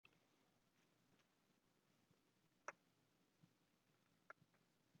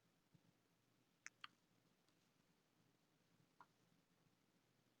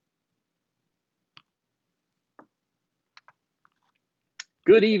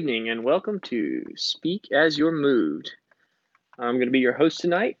Good evening and welcome to Speak as You're Moved. I'm going to be your host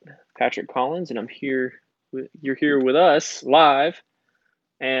tonight, Patrick Collins, and you're here with us live,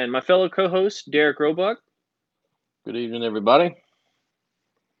 and my fellow co-host Derek Roebuck, Good evening, everybody.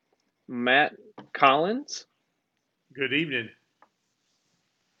 Matt Collins, Good evening.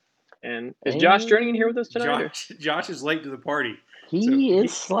 and is Josh Jernigan here with us tonight? Josh is late to the party. He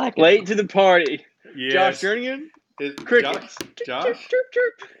is slacking. Late to the party. Yes. Josh Jernigan, crickets. Josh? Chirp,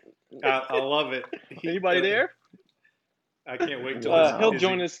 chirp. I love it. Anybody there? I can't wait till he'll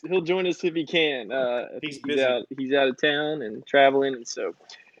join us. He'll join us if he can. He's busy. He's out of town and traveling, and so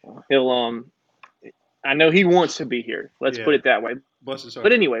he'll. I know he wants to be here. Let's put it that way. Bless his heart.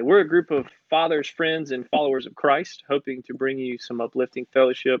 But anyway, we're a group of fathers, friends, and followers of Christ, hoping to bring you some uplifting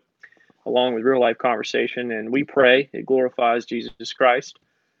fellowship along with real life conversation, and we pray it glorifies Jesus Christ.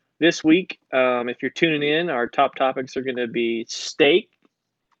 This week, if you're tuning in, our top topics are going to be steak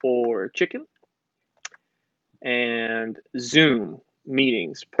or chicken and Zoom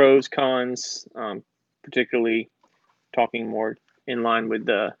meetings, pros, cons, particularly talking more in line with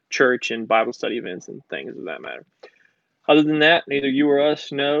the church and Bible study events and things of that matter. Other than that, neither you or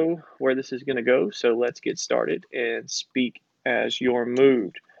us know where this is going to go, so let's get started and speak as you're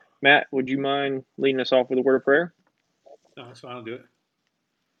moved. Matt, would you mind leading us off with a word of prayer? No, that's fine. I'll do it.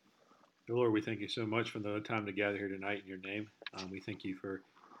 Dear Lord, we thank you so much for the time to gather here tonight in your name. We thank you for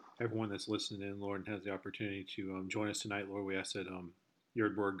everyone that's listening in, Lord, and has the opportunity to join us tonight, Lord. We ask that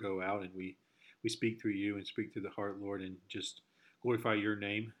your word go out and we speak through you and speak through the heart, Lord, and just glorify your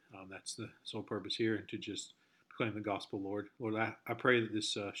name. That's the sole purpose here, and to just proclaim the gospel, Lord. Lord, I pray that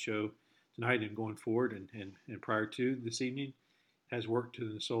this show tonight and going forward and prior to this evening has worked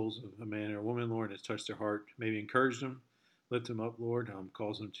to the souls of a man or a woman, Lord, and has touched their heart, maybe encouraged them, lift them up, Lord,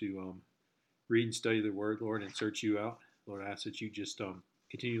 cause them to read and study the word, Lord, and search you out. Lord, I ask that you just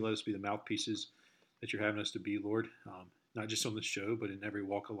continue to let us be the mouthpieces that you're having us to be, Lord, not just on this show, but in every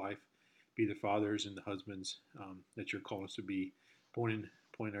walk of life. Be the fathers and the husbands that you're calling us to be, pointing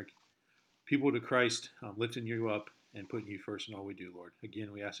our people to Christ, lifting you up and putting you first in all we do, Lord.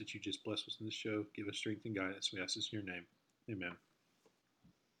 Again, we ask that you just bless us in this show, give us strength and guidance. We ask this in your name. Amen.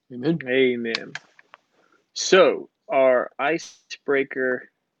 Amen. Amen. So, our icebreaker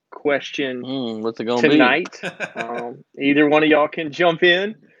question what's it gonna tonight, either one of y'all can jump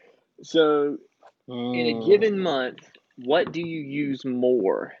in. So, in a given month, what do you use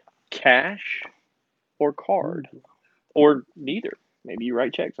more, cash or card? Or neither? Maybe you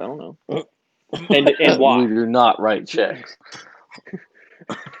write checks. I don't know. And why? We do not write checks.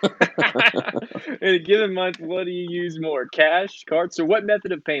 In a given month, what do you use more, cash, card? So, what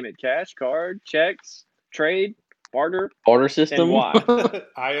method of payment? Cash, card, checks, trade, barter system, and why?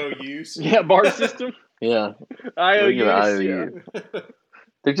 IOUs. Yeah, barter system. Yeah, IOUs. Yeah.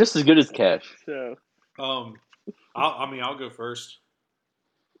 They're just as good as cash. So, I'll go first.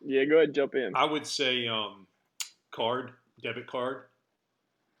 Yeah, go ahead and jump in. I would say debit card.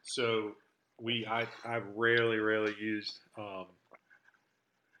 So I've rarely used.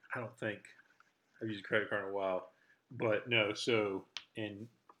 I don't think I've used a credit card in a while, but no. So and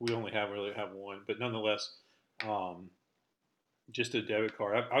we only really have one, but nonetheless, just a debit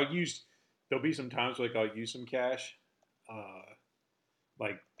card. I'll use. There'll be some times like I'll use some cash.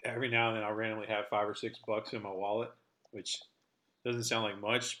 Like every now and then I'll randomly have $5 or $6 in my wallet, which doesn't sound like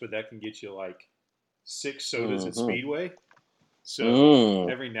much, but that can get you like 6 sodas at Speedway. So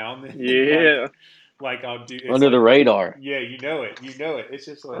every now and then, yeah, like I'll do under the radar. Yeah, you know it. It's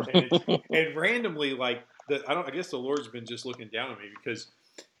just like and randomly like I guess the Lord's been just looking down on me because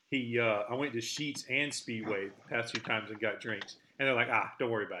I went to Sheetz and Speedway the past 2 times and got drinks, and they're like,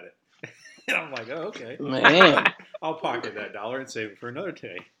 don't worry about it. And I'm like, oh, okay. Man. I'll pocket that $1 and save it for another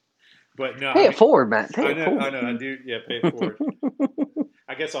day. But no. Pay it forward, Matt. I know, I do. Yeah, pay it forward.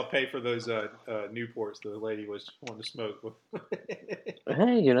 I guess I'll pay for those Newports the lady was wanting to smoke.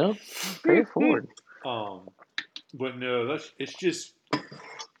 Hey, pay it forward. But no, it's just,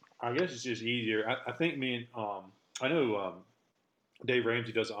 I guess it's just easier. I think me and, I know Dave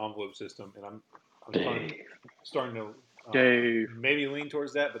Ramsey does an envelope system, and I'm starting to maybe lean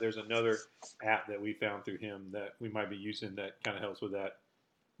towards that, but there's another app that we found through him that we might be using that kind of helps with that.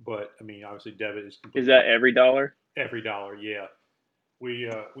 But I mean, obviously, debit is completely. Is that every dollar? Every dollar, yeah. We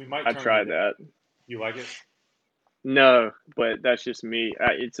might. I tried that. You like it? No, but that's just me.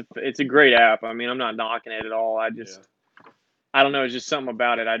 It's a great app. I mean, I'm not knocking it at all. I don't know. It's just something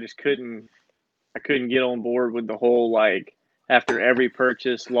about it. I couldn't get on board with the whole like after every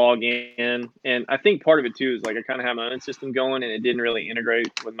purchase log in. And I think part of it too is like I kind of have my own system going and it didn't really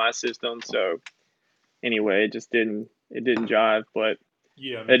integrate with my system. So anyway, it didn't jive. But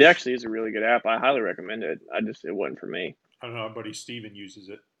Yeah, I mean, It actually is a really good app. I highly recommend it. It wasn't for me. I don't know. Our buddy Steven uses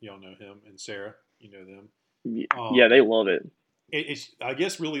it. Y'all know him, and Sarah, you know them. Yeah, they love it. It's I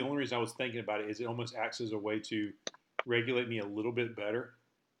guess really the only reason I was thinking about it is it almost acts as a way to regulate me a little bit better.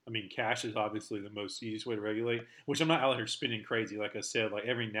 I mean, cash is obviously the most easiest way to regulate, which I'm not out here spending crazy. Like I said, like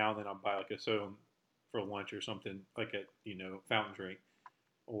every now and then I'll buy like a soda for lunch or something, like a fountain drink,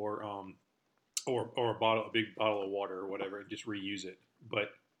 or a big bottle of water or whatever, and just reuse it.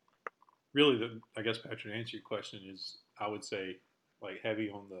 But really, I guess Patrick, to answer your question is, I would say like heavy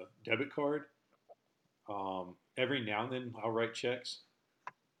on the debit card. Every now and then I'll write checks.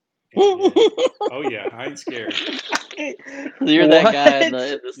 And then, oh yeah, I ain't scared. You're that guy in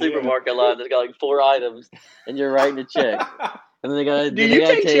What? the supermarket line that's got like 4 items, and you're writing a check, and then they gotta Do you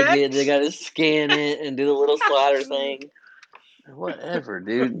take take it, and they checks? gotta scan it and do the little slider thing. Whatever,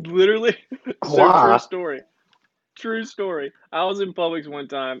 dude. Literally. So Why? true story. I was in Publix one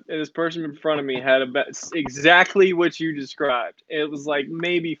time, and this person in front of me had exactly what you described. It was like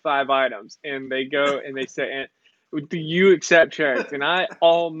maybe 5 items, and they go and they say, "Do you accept checks?" And I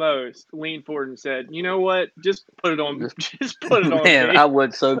almost leaned forward and said, "You know what? Just put it on. Just put it on Man, me." I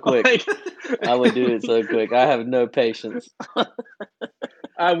would so quick. Like, I would do it so quick. I have no patience.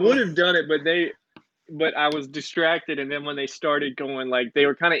 I would have done it, but I was distracted, and then when they started going, like they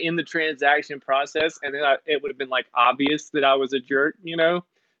were kind of in the transaction process, and then it would have been like obvious that I was a jerk, you know.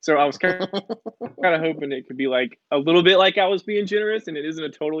 So I was kind of hoping it could be like a little bit like I was being generous, and it isn't a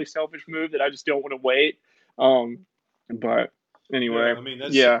totally selfish move that I just don't want to wait. But anyway, Yeah, I mean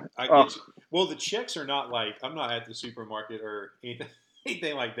that's yeah. I get you. Well, the checks are not like I'm not at the supermarket or anything,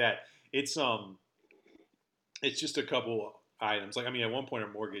 anything like that. It's it's just a couple items. Like I mean, at one point, a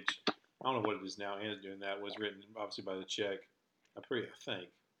mortgage. I don't know what it is now. Anna's doing that. Was written obviously by the check. I think.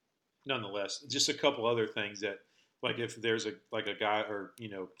 Nonetheless, just a couple other things that, like, if there's a guy or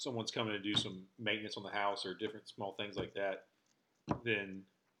someone's coming to do some maintenance on the house or different small things like that, then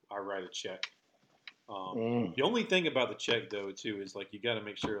I write a check. The only thing about the check though too is like you got to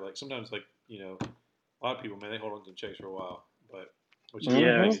make sure like sometimes like a lot of people, man, they hold on to checks for a while, but which is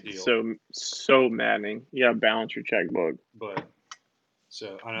Yeah, not a it's big deal. so maddening. You gotta balance your checkbook. But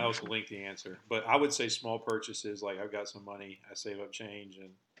so I know that was a lengthy answer, but I would say small purchases like I've got some money, I save up change and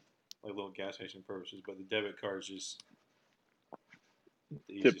like little gas station purchases, but the debit card is just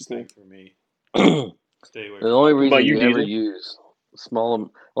the easiest Typical. thing for me. Stay away The from only it. reason But you, you ever Diesel? use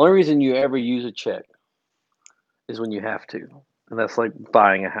only reason you ever use a check is when you have to, and that's like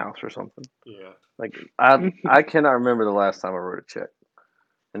buying a house or something. Yeah. Like I cannot remember the last time I wrote a check,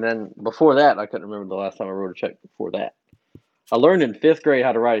 and then before that, I couldn't remember the last time I wrote a check before that. I learned in 5th grade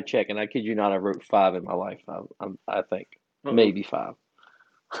how to write a check, and I kid you not, I wrote 5 in my life. I think maybe 5.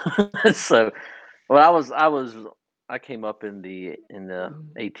 So, well, I came up in the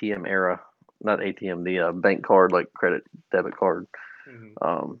ATM era, not ATM, the bank card, like credit debit card.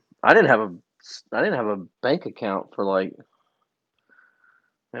 Mm-hmm. I didn't have a bank account for like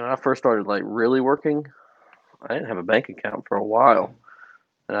when I first started like really working. I didn't have a bank account for a while,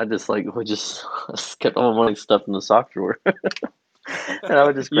 and I just would just kept all my money stuffed in the sock drawer, and I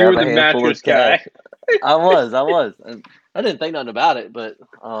would just You grab were a the handful mattress of cash. guy. I was, and I didn't think nothing about it, but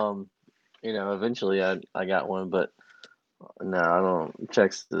eventually I got one, but no, I don't.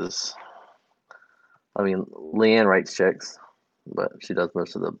 Checks is, I mean, Leanne writes checks, but she does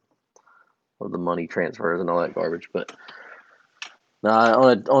most of the money transfers and all that garbage. But no,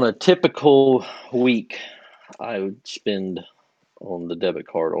 on a typical week, I would spend on the debit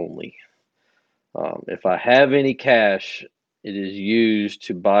card only. If I have any cash, it is used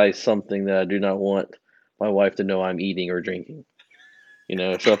to buy something that I do not want my wife to know I'm eating or drinking.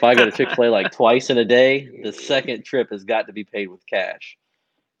 So if I go to Chick-fil-A like twice in a day, the second trip has got to be paid with cash.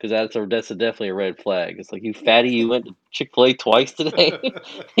 Because that's definitely a red flag. It's like, you fatty, you went to Chick-fil-A twice today.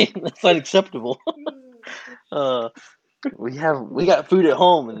 That's not acceptable. We got food at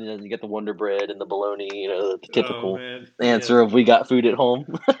home, and then you get the Wonder Bread and the bologna. The Oh typical man. answer of we got food at home.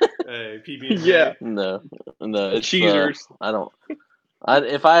 Hey, PB and Yeah, J. No, it's cheesers. I don't.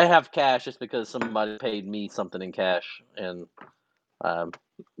 If I have cash, it's because somebody paid me something in cash, and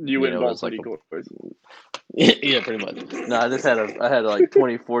You went and bought it's like pretty close. yeah, pretty much. No, I had like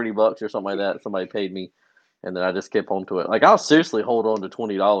 20, $40 or something like that. Somebody paid me, and then I just kept on to it. Like I'll seriously hold on to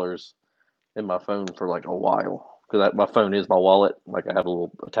 $20 in my phone for like a while because my phone is my wallet. Like I have a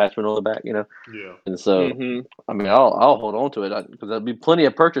little attachment on the back, Yeah. And so I mean I'll hold on to it because there'll be plenty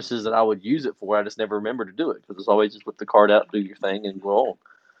of purchases that I would use it for. I just never remember to do it because it's always just whip the card out, do your thing, and go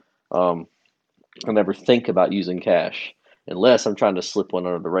on. I never think about using cash unless I'm trying to slip one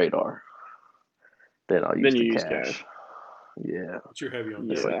under the radar. Then I'll use Then you the use cash. cash. Yeah. But you're heavy on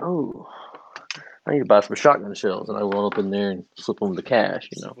It's that. like, Yeah. oh, I need to buy some shotgun shells, and I roll up in there and slip them the cash.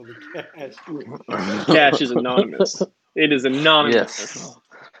 Some of the cash. Cash is anonymous. It is anonymous.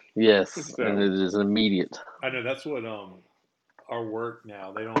 Yes, and So it is immediate. I know that's what our work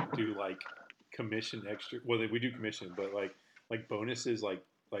now. They don't do like commission extra. Well, we do commission, but like bonuses, like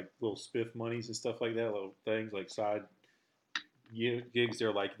little spiff monies and stuff like that. Little things like side gigs.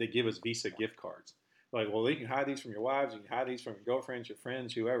 They're like they give us Visa gift cards. Like, well, you can hide these from your wives. You can hide these from your girlfriends, your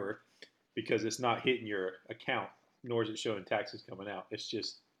friends, whoever, because it's not hitting your account, nor is it showing taxes coming out. It's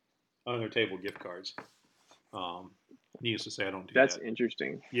just under table gift cards. Needless to say, I don't do that's that.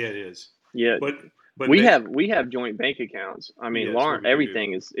 interesting. Yeah, it is. Yeah. But we have joint bank accounts. I mean, yeah, that's what Lauren, we do.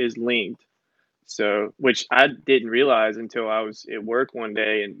 everything is linked. So, which I didn't realize until I was at work one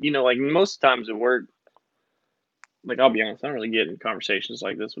day, and like most times at work, like I'll be honest, I don't really get in conversations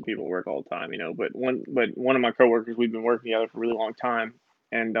like this with people at work all the time, But one of my coworkers, we've been working together for a really long time,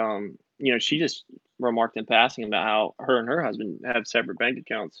 and she just remarked in passing about how her and her husband have separate bank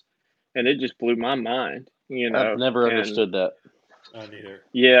accounts, and it just blew my mind, I've never And understood that. Neither.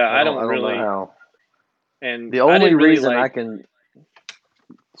 yeah, I I don't don't know really, how. and The I only didn't really reason I like. can,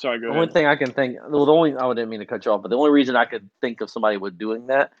 Sorry, go the only ahead. thing I can think, well, the only I didn't mean to cut you off, but the only reason I could think of somebody would doing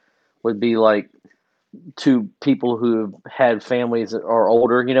that would be like two people who had families that are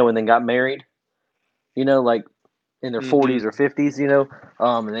older, and then got married, like in their Hmm. 40s or 50s,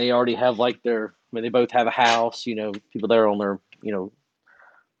 and they already have like they both have a house, people there on their,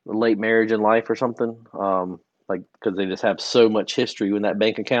 late marriage in life or something, like because they just have so much history in that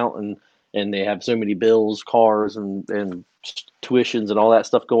bank account, and they have so many bills, cars, and tuitions and all that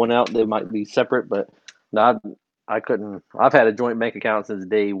stuff going out. They might be separate, but no, I couldn't. I've had a joint bank account since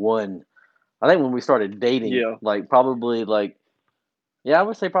day one. I think when we started dating, Yeah. like probably like yeah, I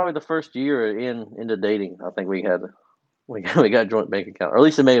would say probably the first year into dating, I think we got a joint bank account, or at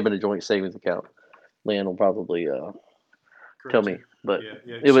least it may have been a joint savings account. Leanne will probably tell Correct me, you. but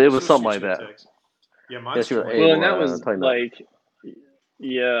Yeah. it was She'll something shoot like you a that. text. Yeah, Yeah, mine's she was joint. Well, able. and that was Tell you that. like,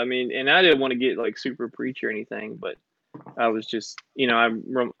 yeah, I mean, and I didn't want to get like super preachy or anything, but I was just, my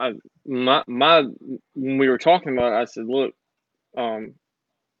when we were talking about it, I said, look, um,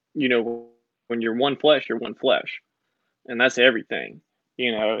 when you're one flesh, and that's everything,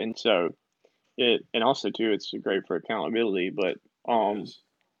 and so and also too, it's great for accountability, but It um, is.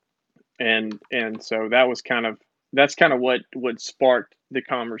 and so that's kind of what sparked the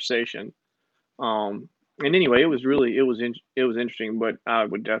conversation. Um, and anyway, it was interesting, but I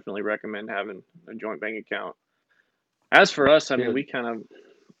would definitely recommend having a joint bank account. As for us, I mean, Yeah, we kind of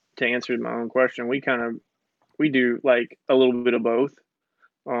to answer my own question, we do like a little bit of both.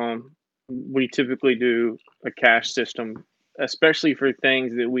 We typically do a cash system, especially for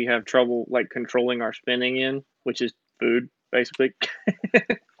things that we have trouble like controlling our spending in, which is food, basically. Yeah.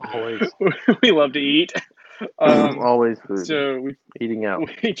 always, We love to eat. Um, always food, so eating out.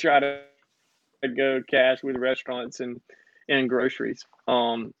 we try to go cash with restaurants and groceries.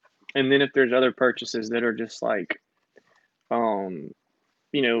 And then if there's other purchases that are just like um,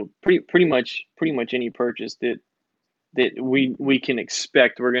 pretty much any purchase that we can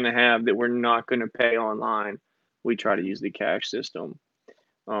expect we're going to have that we're not going to pay online, we try to use the cash system.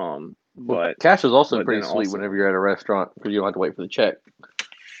 Well, But cash is also pretty then sweet also whenever you're at a restaurant because you don't have to wait for the check.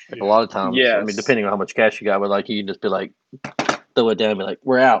 Like a Yeah. lot of times, I mean, yes, depending on how much cash you got, but like you can just be like, throw it down, and be like,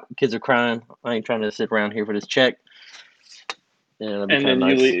 "We're out. Kids are crying. I ain't trying to sit around here for this check." Yeah, that'd be and kind of then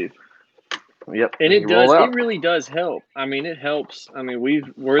you nice. leave. Yep, And and you roll it out. really does help. I mean, it helps. I mean, we've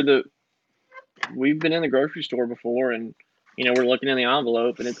been in the grocery store before, and we're looking in the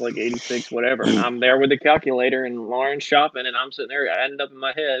envelope and it's like 86 whatever, and I'm there with the calculator and Lauren's shopping and I'm sitting there adding up in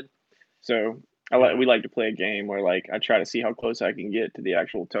my head. So Yeah. we like to play a game where like I try to see how close I can get to the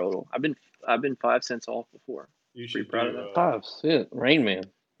actual total. I've been 5 cents off before. You Pretty should proud of do. that. Oh shit, Rain Man.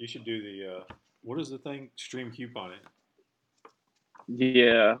 You should do the. What is the thing? Stream couponing.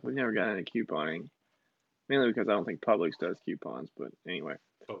 Yeah, we've never gotten into couponing, mainly because I don't think Publix does coupons, but anyway.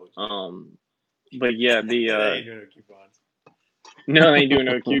 Publix. But yeah, They the ain't doing no coupons. no, they ain't doing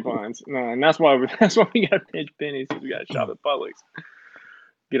no coupons. No, and that's why we got pinch pennies, because we got to shop at Publix,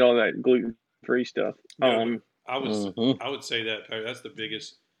 get all that gluten free stuff. No, but Mm-hmm. I would say that that's the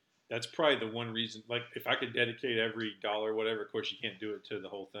biggest. That's probably the one reason. Like, if I could dedicate every dollar, whatever. Of course, you can't do it to the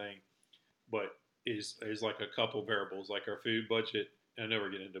whole thing, but is like a couple variables, like our food budget. I know we're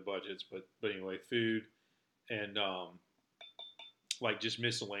getting into budgets, but anyway, food and like just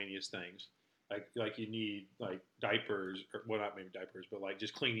miscellaneous things. Like you need like diapers, or well, not maybe diapers, but like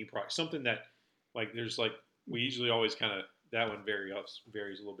just cleaning products, something that like there's like we usually always kind of that one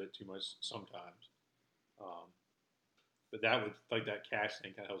varies a little bit too much sometimes. Um, But that would like that cash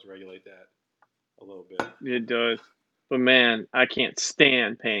thing kind of helps regulate that a little bit. It does. But man, I can't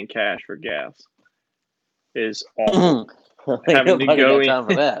stand paying cash for gas. It's awful. Ain't Having to nobody go got in. time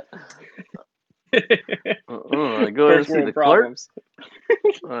for that. Go First and see the world clerk. problems.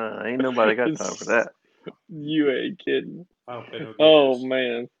 Ain't nobody got time for that. You ain't kidding. I don't pay no gas. Oh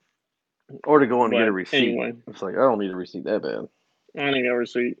man. Or to go and get a But receipt. anyway, It's like, I don't need a receipt that bad. I don't need a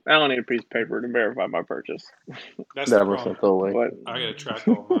receipt. I don't need a piece of paper to verify my purchase. That's the Never problem. sent away. But I got to track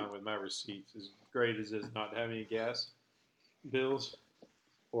all mine with my receipts. As great as it is not to have any gas bills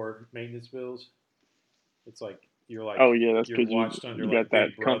or maintenance bills, it's like you're like oh yeah, that's you're because watched under you like got that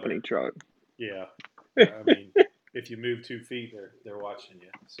Big Brother. company truck. Yeah, I mean, if you move 2 feet, they're watching you.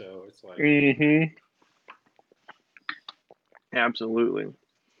 So it's like Mm-hmm. Absolutely.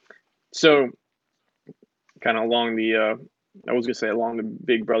 So, kind of along the, I was gonna say along the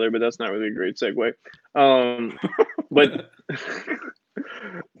Big Brother, but that's not really a great segue. But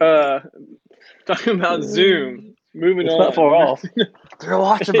talking about Zoom, moving It's on. not far off. They're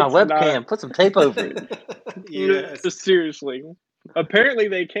watching my It's webcam. not. Put some tape over it. yes, Seriously. Apparently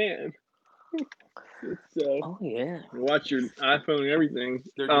they can. So Oh, yeah. watch your iPhone and everything.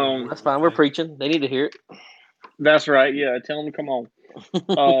 They're doing more That's than fine. you We're think. preaching. They need to hear it. That's right. Yeah, tell them to come on.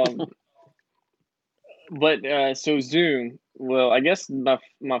 But so Zoom. Well, I guess my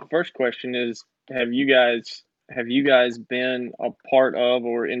first question is: Have you guys been a part of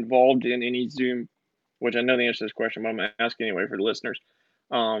or involved in any Zoom? Which I know the answer to this question, but I'm gonna ask anyway for the listeners.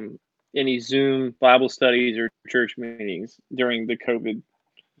 Any Zoom Bible studies or church meetings during the COVID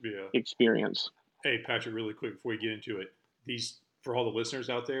Yeah. experience? Hey, Patrick, really quick before we get into it, these for all the listeners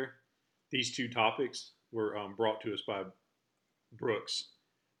out there, these 2 topics were brought to us by Brooks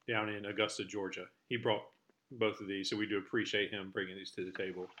down in Augusta, Georgia. He brought both of these, so we do appreciate him bringing these to the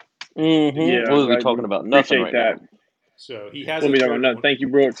table. Mm-hmm. Yeah, We'll be I talking about nothing appreciate right that. now. So he has We'll a be talking third about one. Thank you,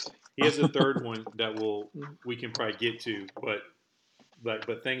 Brooks. He has a third one that we can probably get to, but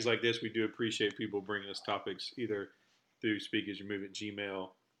things like this, we do appreciate people bringing us topics either through Speak As You Move at Gmail.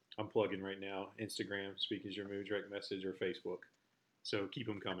 I'm plugging right now Instagram, Speak As You Move, direct message, or Facebook. So keep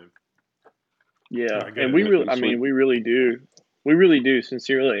them coming. Yeah, All right, go and ahead. we really do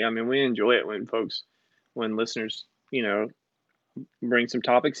sincerely. I mean, we enjoy it when listeners, bring some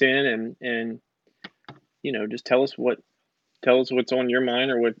topics in and just tell us what's on your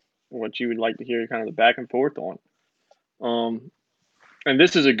mind or what you would like to hear, kind of the back and forth on. And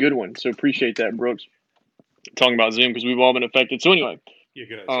this is a good one, so appreciate that, Brooks, talking about Zoom because we've all been affected. So anyway, Yeah,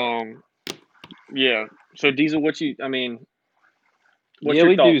 go ahead. yeah. So Diesel, what's Yeah, your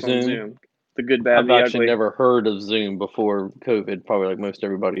we do thoughts on Zoom. Zoom? The good, bad, I've the actually ugly. never heard of Zoom before COVID, probably like most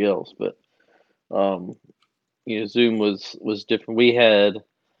everybody else. But Zoom was different. We had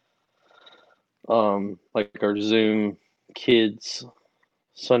like our Zoom kids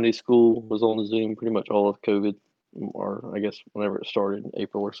Sunday school was on the Zoom pretty much all of COVID, or I guess whenever it started, in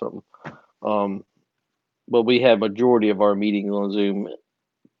April or something. But we had majority of our meetings on Zoom,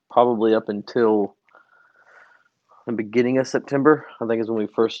 probably up until the beginning of September. I think is when we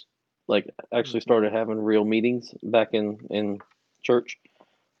first actually started having real meetings back in church.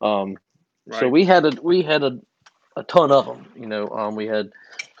 So Right. we had a ton of them. We had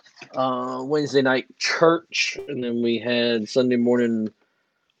Wednesday night church, and then we had Sunday morning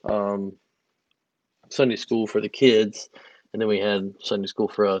Sunday school for the kids, and then we had Sunday school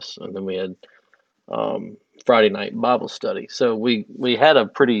for us, and then we had Friday night Bible study. So we had a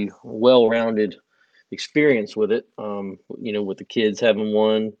pretty well-rounded experience with it. With the kids having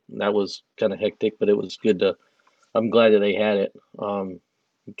one, that was kind of hectic, but it was good to. I'm glad that they had it.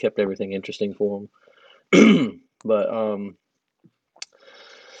 It kept everything interesting for them. But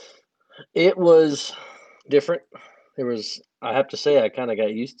it was different. I have to say, I kind of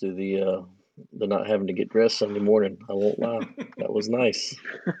got used to the not having to get dressed Sunday morning. I won't lie. That was nice.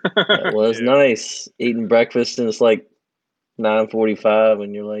 That was Yeah. nice. Eating breakfast and it's like 9:45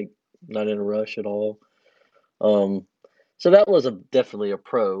 and you're like not in a rush at all. So that was definitely a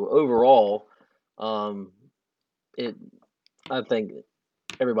pro. Overall, I think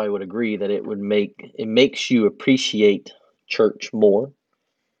everybody would agree that it makes you appreciate church more.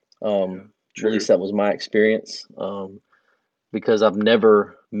 At least that was my experience. Because I've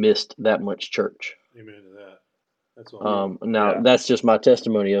never missed that much church. Amen to that. That's all. Now that's just my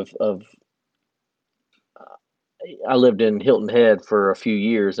testimony of I lived in Hilton Head for a few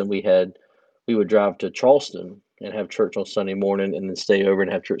years, and we would drive to Charleston and have church on Sunday morning, and then stay over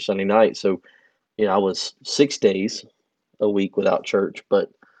and have church Sunday night. So, I was 6 days a week without church, but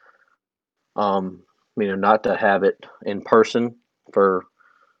not to have it in person for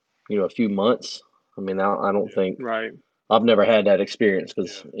a few months. I mean, I don't think Right. I've never had that experience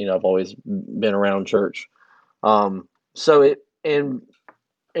because I've always been around church. And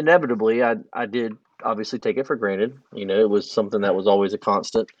inevitably, I did obviously take it for granted. It was something that was always a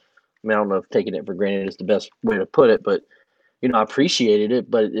constant. I mean, I don't know if taking it for granted is the best way to put it, but I appreciated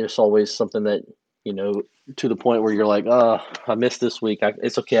it. But it's always something that to the point where you're like, I missed this week.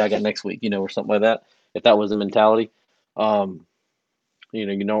 It's okay. I got next week. Or something like that. If that was the mentality, you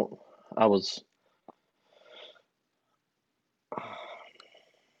don't. I was.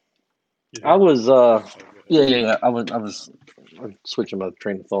 I was. Yeah. I was I'm switching my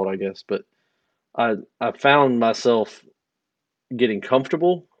train of thought, I guess, but I found myself getting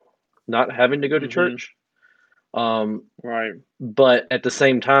comfortable not having to go to church. Right. But at the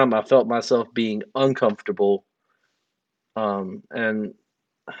same time, I felt myself being uncomfortable. And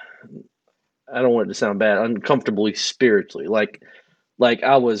I don't want it to sound bad, uncomfortably spiritually, like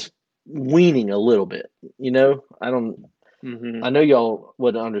I was weaning a little bit, I don't, I know y'all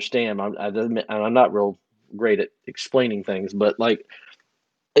would understand. I'm not real great at explaining things, but like,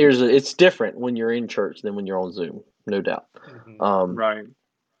 it's different when you're in church than when you're on Zoom, no doubt. Right.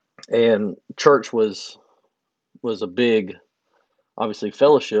 And church was a big, obviously,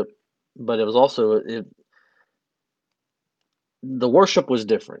 fellowship, but it was also the worship was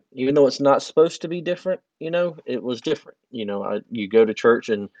different, even though it's not supposed to be different. It was different. You go to church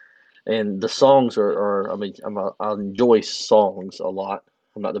and the songs are I mean, I enjoy songs a lot.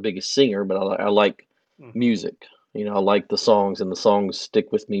 I'm not the biggest singer, but I like music. I like the songs, and the songs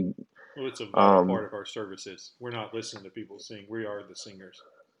stick with me. Well, it's a vital part of our services. We're not listening to people sing. We are the singers.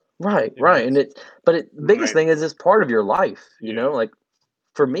 Right. The biggest thing is it's part of your life. Like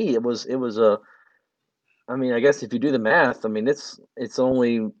for me, it was I mean, I guess if you do the math, I mean, it's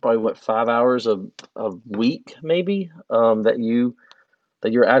only probably 5 hours a week, maybe, that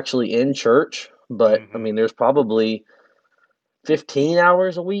you're actually in church. But I mean, there's probably 15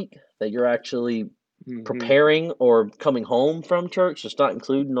 hours a week that you're actually preparing or coming home from church, just not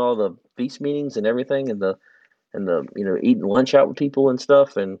including all the feast meetings and everything, and the eating lunch out with people and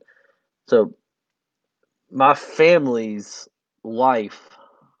stuff. And so my family's life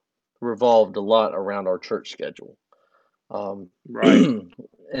revolved a lot around our church schedule. Right.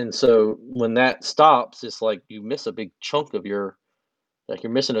 And so when that stops, it's like you miss a big chunk of you're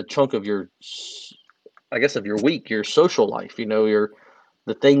missing a chunk of your, I guess, of your week, your social life,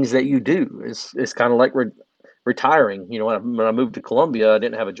 the things that you do. It's kind of like retiring. When I moved to Columbia, I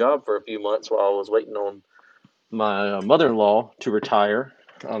didn't have a job for a few months while I was waiting on my mother-in-law to retire.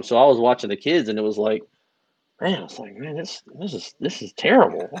 So I was watching the kids, and it was like, man, this is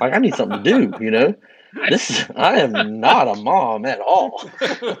terrible. Like, I need something to do, I am not a mom at all.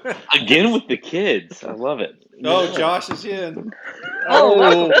 Again with the kids. I love it. Oh, Josh is in.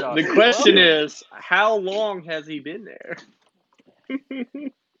 The question is, how long has he been there?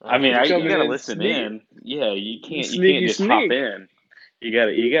 I mean, you gotta in listen sneak. in. Yeah, you can't Sneaky just sneak. hop in. You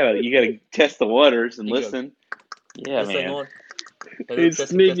gotta test the waters and listen. Yeah, man. It's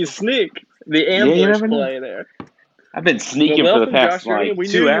sneak. The ambush play there. I've been sneaking for the past Josh, like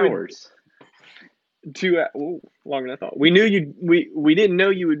 2 hours. Longer than I thought. We knew we didn't know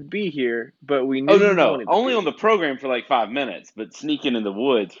you would be here, but we knew. Oh no! Only on the program for like 5 minutes, but sneaking in the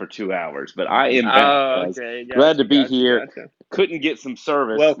woods for 2 hours. But I am back. Okay. Glad to be here. Gotcha. Couldn't get some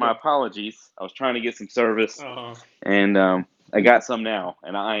service. Welcome. My apologies. I was trying to get some service, and I got some now,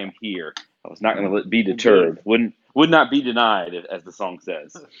 and I am here. I was not going to be deterred. Would not be denied, as the song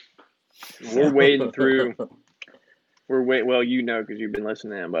says. We're wading through. Well, because you've been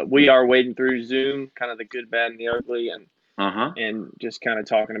listening to him, but we are wading through Zoom, kind of the good, bad, and the ugly, and just kind of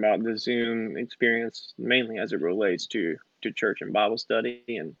talking about the Zoom experience mainly as it relates to church and Bible study,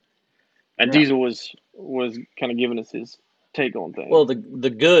 and Diesel was kind of giving us his take on things. Well, the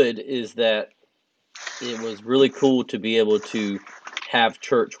good is that it was really cool to be able to have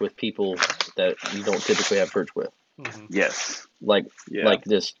church with people that you don't typically have church with. Yes, like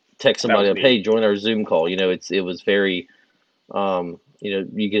this. Text somebody up, hey, join our Zoom call. It was very,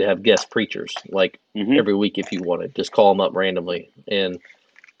 you could have guest preachers like every week if you wanted. Just call them up randomly. And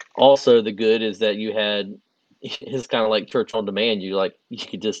also the good is that you had, it's kind of like church on demand. You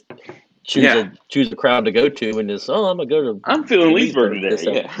could just choose a crowd to go to, and just I'm feeling Leesburg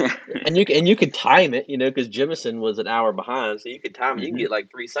today. and you could time it, because Jemison was an hour behind, so you could time it. You can get like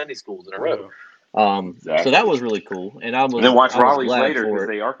 3 Sunday schools in a row. Exactly. So that was really cool, and then watch Raleigh's later because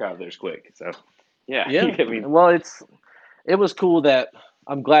they archive theirs quick. So yeah. Well, it was cool that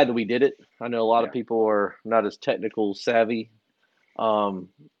I'm glad that we did it. I know a lot of people are not as technical savvy, and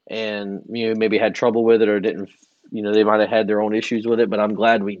maybe had trouble with it or didn't. They might have had their own issues with it, but I'm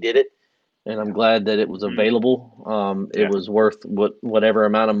glad we did it, and I'm glad that it was available. It Yeah. was worth whatever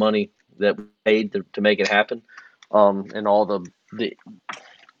amount of money that we paid to make it happen, and all the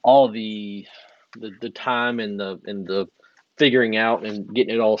time and the figuring out and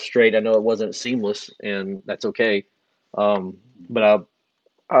getting it all straight. I know it wasn't seamless, and that's okay. But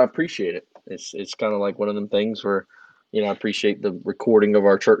I appreciate it. It's kind of like one of them things where, I appreciate the recording of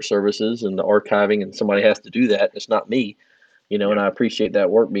our church services and the archiving, and somebody has to do that. It's not me, and I appreciate that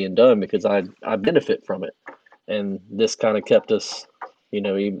work being done because I benefit from it. And this kind of kept us,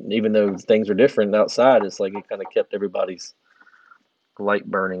 even though things are different outside, it's like it kind of kept everybody's light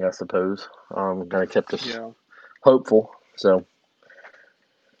burning, I suppose. Kind of kept us hopeful. So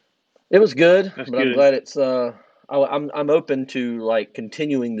it was good, That's but good. I'm glad it's. I'm open to like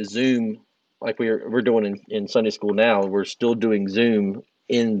continuing the Zoom like we're doing in Sunday school now. We're still doing Zoom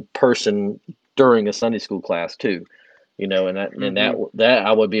in person during a Sunday school class too. And that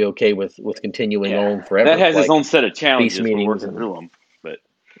I would be okay with continuing on forever. That has like its own set of challenges. feast We're meetings working through them, but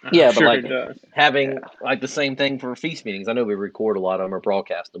yeah, Sure but it like does. having like the same thing for feast meetings. I know we record a lot of them or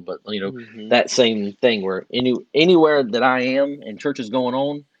broadcast them, but Mhm. that same thing where anywhere that I am and church is going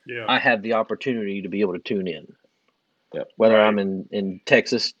on, Yeah. I have the opportunity to be able to tune in. Yep. Whether Right. I'm in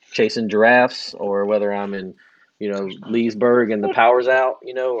Texas chasing giraffes, or whether I'm in Leesburg and the power's out,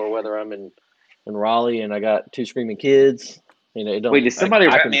 or whether I'm in Raleigh and I got two screaming kids. It don't. wait, did somebody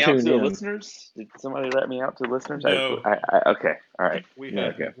I rat can me out tune to the in. listeners? Did somebody rat me out to the listeners? No. Okay, all right. We No.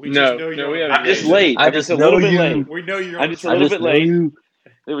 have. Okay. We No, just know no, you're. we on haven't I'm just vacation. late. I I'm just just a know little bit you. late. We know you're. I'm on just a I little just bit know late. you.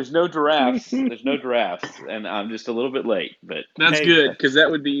 There was no giraffes. There's no giraffes, and I'm just a little bit late. But That's Hey. good because that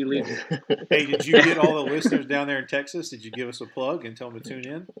would be illegal. Hey, did you get all the listeners down there in Texas? Did you give us a plug and tell them to tune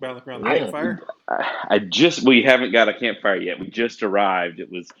in around the Yeah. campfire? we haven't got a campfire yet. We just arrived.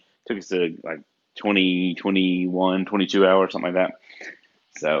 Took us to like 20, 21, 22 hours, something like that.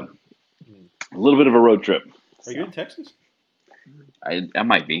 So a little bit of a road trip. Are you in Texas? I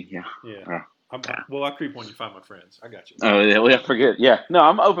might be, yeah. Yeah. I'll creep when you find my friends. I got you. Oh, yeah, well, I forget. Yeah, no,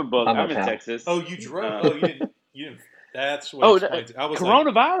 I'm open book. I'm I'm in pal. Texas. Oh, you drove. You didn't. That's what explains it. I was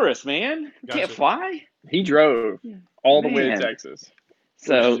coronavirus, man. Gotcha. Can't fly. He drove all the way to Man. Texas.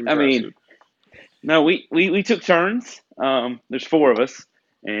 So which is impressive. no, we took turns. There's four of us,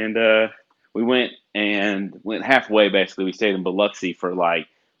 and we went halfway. Basically, we stayed in Biloxi for like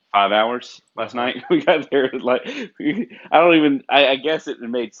 5 hours last night. We got there like I guess it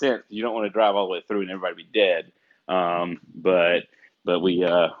made sense. You don't want to drive all the way through and everybody be dead. But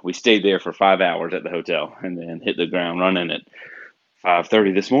we stayed there for 5 hours at the hotel and then hit the ground running at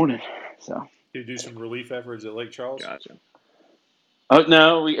 5:30 this morning. So. Did you do some relief efforts at Lake Charles? Gotcha. Oh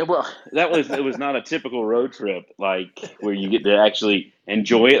no, it was not a typical road trip like where you get to actually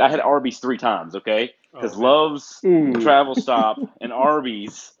enjoy it. I had Arby's 3 times, okay? Because Love's Travel Stop and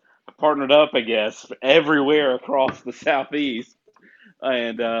Arby's partnered up, I guess, everywhere across the southeast,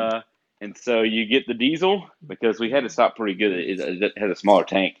 and so you get the diesel because we had to stop pretty good. It has a smaller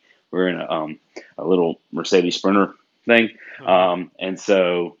tank. We're in a little Mercedes Sprinter thing, and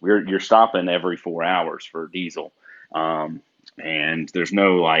so you're stopping every 4 hours for diesel. And there's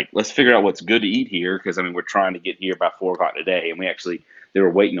no like, let's figure out what's good to eat here because we're trying to get here by 4 o'clock today, and they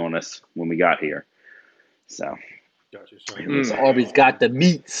were waiting on us when we got here. So, gotcha. Arby's got the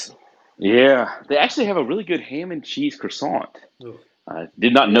meats. Yeah, they actually have a really good ham and cheese croissant. I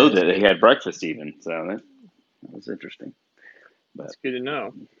did not know that they had breakfast even, so that was interesting. But that's good to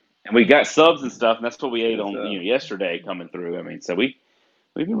know. And we got subs and stuff, and that's what we ate on yesterday coming through. So we've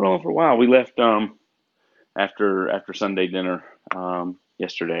been rolling for a while. We left after Sunday dinner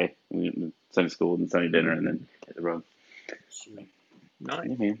yesterday. We went to Sunday school and Sunday dinner, and then hit the road. Sweet. Nice.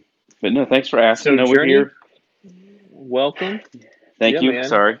 Yeah, man. But no, thanks for asking. So, we're here. Welcome. Thank you. Man.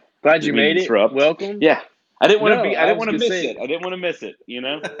 Sorry. Glad you made it. Welcome. Yeah. I didn't want to No, I didn't want to miss say, it. I didn't want to miss it.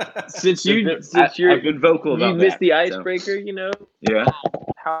 Since I've been vocal about you missed that, the icebreaker. Yeah.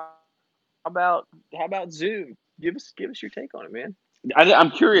 How about Zoom? Give us your take on it, man. I'm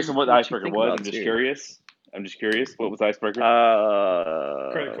curious on what the What you icebreaker think was. about I'm just Zoom? curious. What was the icebreaker?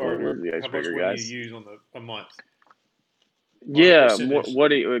 Credit card. What was the How much icebreaker, money guys? you use on a month? Yeah. What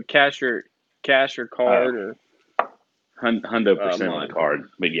do you cash or card or Hundo percent on the card,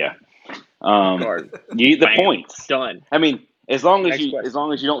 but yeah. card? You get the Bam. points. Done. As long as Next you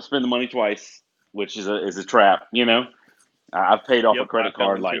question. don't spend the money twice, which is a trap. I've paid off a credit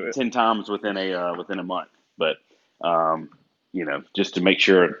card like 10 times within a month, but just to make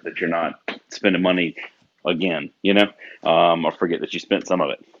sure that you're not spending money again, or forget that you spent some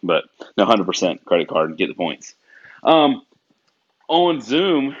of it. But no, 100% credit card and get the points. On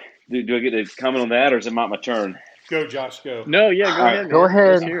Zoom, do I get to comment on that, or is it not my turn? Go, Josh, go. No, yeah, go All right, ahead, man. Go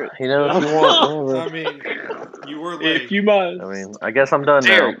ahead. Let's hear it. You know, if you want, whatever. I mean, you were late. If you must. I mean, I guess I'm done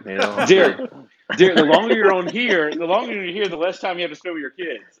Derek, now. You know, Derek, Derek, the longer you're on here, the less time you have to spend with your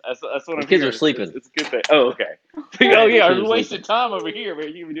kids. That's what The I'm kids hearing. are sleeping. It's a good thing. Oh, okay. Oh yeah, I'm wasting time over here,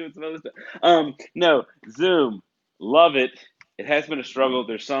 man. You can be doing some other stuff. No, Zoom, love it. It has been a struggle.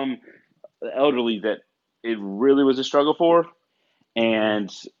 There's some elderly that it really was a struggle for, and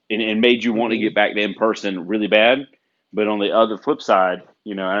made you want to get back to in person really bad. But on the other flip side,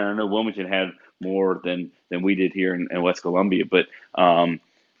 I know Wilmington had more than we did here in West Columbia, but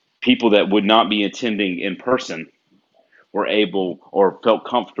people that would not be attending in person were able or felt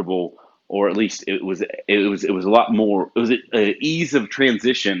comfortable, or at least it was a lot more. It was an ease of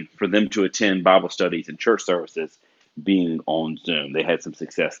transition for them to attend Bible studies and church services being on Zoom. They had some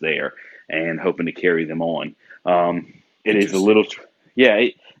success there, and hoping to carry them on. It is a little, yeah.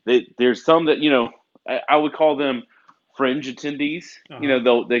 There's some that I would call them fringe attendees.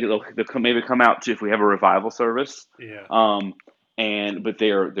 They'll maybe come out to if we have a revival service. Yeah. But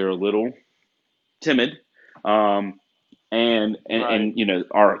they're a little timid, and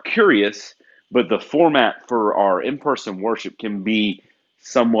are curious. But the format for our in-person worship can be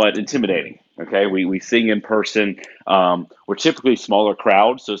somewhat intimidating. Okay, we sing in person. We're typically smaller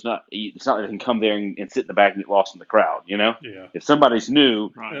crowds, so it's not like they can come there and sit in the back and get lost in the crowd. Yeah. If somebody's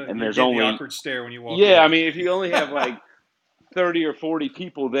new And there's the only awkward stare when you walk. yeah, in. I mean, if you only have like 30 or 40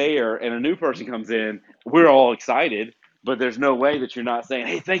 people there and a new person comes in, we're all excited, but there's no way that you're not saying,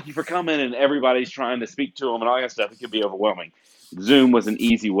 hey, thank you for coming, and everybody's trying to speak to them and all that stuff. It could be overwhelming. Zoom was an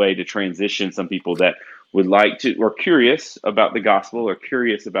easy way to transition some people that would like to, or curious about the gospel, or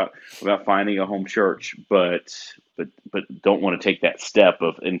curious about finding a home church, but don't want to take that step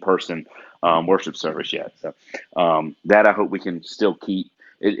of in-person worship service yet. So that I hope we can still keep.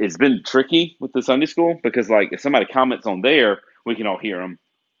 It's been tricky with the Sunday school because, like, if somebody comments on there, we can all hear them.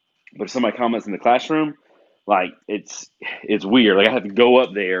 But if somebody comments in the classroom, like, it's weird. Like, I have to go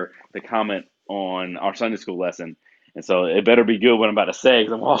up there to comment on our Sunday school lesson. And so it better be good what I'm about to say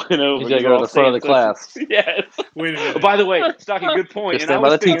because I'm walking over. You gotta go to the front of the class. Yes. Wait a minute. By the way, Stocky, good point. Just And I stand by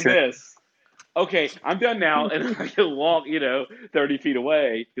was the thinking teacher. this. Okay, I'm done now, and I can walk, 30 feet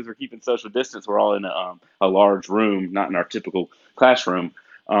away because we're keeping social distance. We're all in a large room, not in our typical classroom.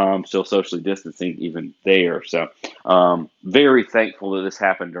 Still socially distancing even there. So very thankful that this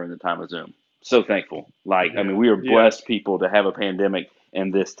happened during the time of Zoom. So thankful. Like, I mean, we are blessed people to have a pandemic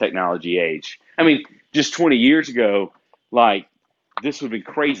in this technology age. I mean, just 20 years ago, like, this would have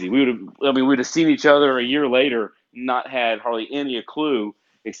been crazy. We'd have seen each other a year later, not had hardly any clue,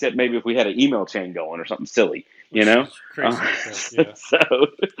 except maybe if we had an email chain going or something silly, Crazy. Yeah. So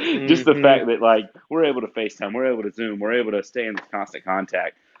just the fact that, like, we're able to FaceTime, we're able to Zoom, we're able to stay in this constant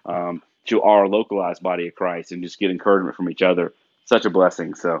contact to our localized body of Christ and just get encouragement from each other, such a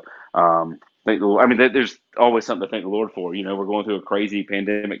blessing. So there's always something to thank the Lord for. We're going through a crazy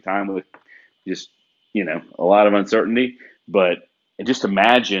pandemic time with just, a lot of uncertainty, but just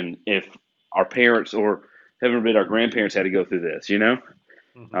imagine if our parents or heaven forbid our grandparents had to go through this,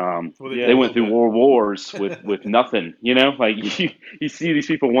 they went through world wars with nothing, like you see these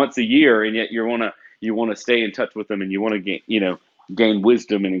people once a year, and yet you want to stay in touch with them, and you want to gain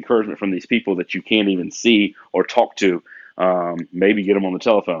wisdom and encouragement from these people that you can't even see or talk to, maybe get them on the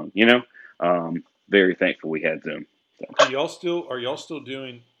telephone, very thankful we had Zoom.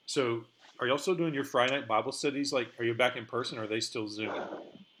 So. Are y'all still doing your Friday night Bible studies? Like, are you back in person, or are they still Zooming?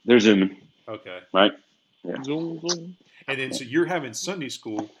 They're Zooming. Okay. Right? Yeah. Zoom. And then, so you're having Sunday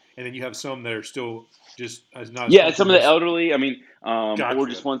school, and then you have some that are still just not. Yeah, some of the elderly. I mean, Gotcha. or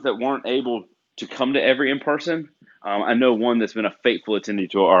just ones that weren't able to come to every in person. I know one that's been a faithful attendee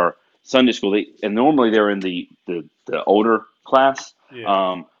to our Sunday school. And normally they're in the older class.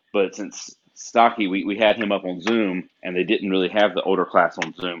 Yeah. But since Stocky, we had him up on Zoom, and they didn't really have the older class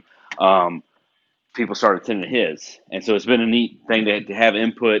on Zoom. People started attending his, and so it's been a neat thing to have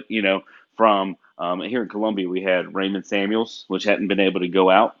input. From here in Columbia, we had Raymond Samuels, which hadn't been able to go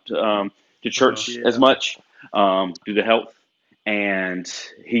out to church as much due to health, and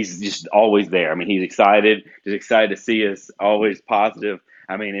he's just always there. I mean, he's excited to see us, always positive.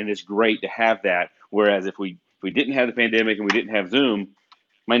 I mean, and it's great to have that. Whereas if we didn't have the pandemic and we didn't have Zoom,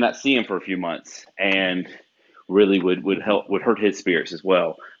 might not see him for a few months, and really would hurt his spirits as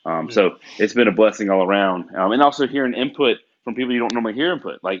well. So it's been a blessing all around, and also hearing input from people you don't normally hear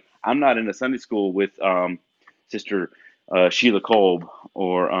input. Like, I'm not in a Sunday school with Sister Sheila Kolb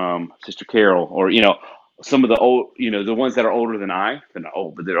or Sister Carol, or some of the old, the ones that are older than I. They're not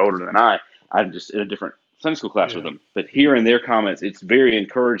old, but they're older than I. I'm just in a different Sunday school class with them. But hearing their comments, it's very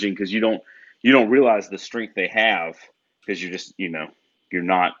encouraging because you you don't realize the strength they have because you're just, you're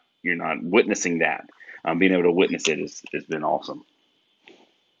not witnessing that. Being able to witness it has been awesome.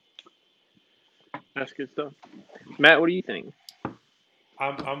 That's good stuff. Matt, what do you think?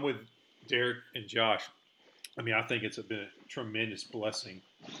 I'm with Derek and Josh. I mean, I think it's been a tremendous blessing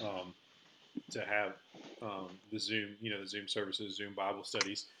to have the Zoom services, Zoom Bible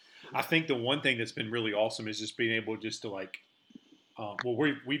studies. I think the one thing that's been really awesome is just being able just to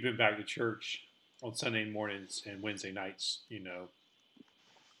we've been back to church on Sunday mornings and Wednesday nights,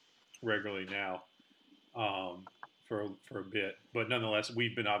 regularly now for a bit. But nonetheless,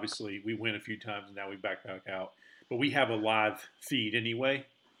 we went a few times and now we back out. But we have a live feed anyway.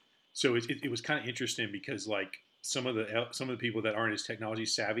 So it was kind of interesting because like some of the people that aren't as technology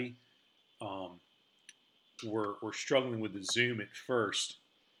savvy were struggling with the Zoom at first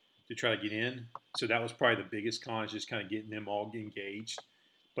to try to get in. So that was probably the biggest con, is just kind of getting them all engaged.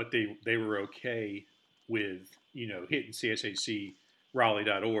 But they were okay with hitting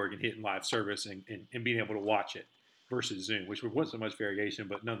CSACRaleigh.org and hitting live service and being able to watch it versus Zoom, which wasn't so much variation,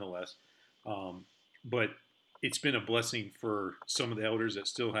 but nonetheless. But it's been a blessing for some of the elders that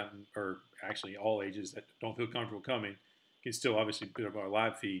still haven't, or actually all ages that don't feel comfortable coming, can still obviously put up our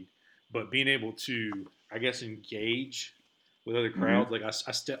live feed. But being able to, I guess, engage with other crowds, I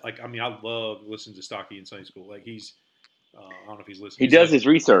love listening to Stocky in Sunday school. Like I don't know if he's listening. He does his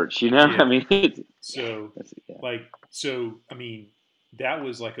research, Yeah. I mean, I mean, that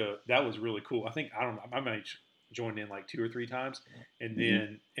was really cool. I think I might joined in like 2 or 3 times, and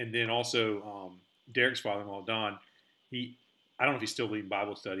then also Derek's father-in-law Don, I don't know if he's still leading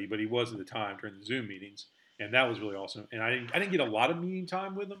Bible study, but he was at the time during the Zoom meetings, and that was really awesome. And I didn't get a lot of meeting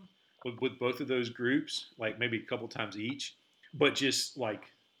time with them, with both of those groups, like maybe a couple times each, but just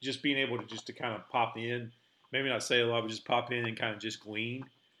being able to kind of pop in, maybe not say a lot, but just pop in and kind of just glean,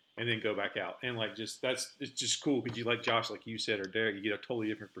 and then go back out. And it's just cool because you, like Josh, like you said, or Derek, you get a totally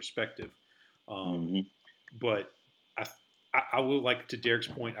different perspective. But I will, like, to Derek's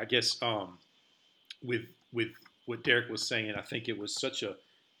point, I guess with what Derek was saying, I think it was such a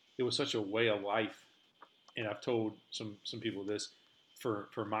way of life, and I've told some people this, for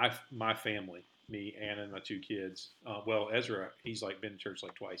my family, me, Anna, and my 2 kids. Well, Ezra, he's been to church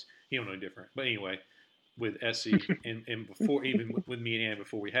twice. He don't know different, but anyway, with Essie and before, even with me and Anna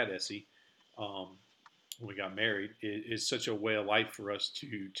before we had Essie, when we got married, is such a way of life for us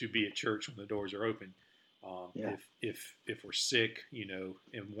to be at church when the doors are open. If we're sick, and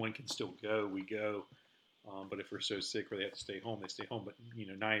one can still go, we go. But if we're so sick where they have to stay home, they stay home. But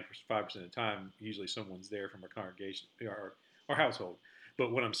 95% of the time, usually someone's there from our congregation, our household.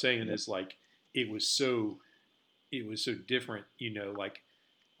 But what I'm saying is, it was so different.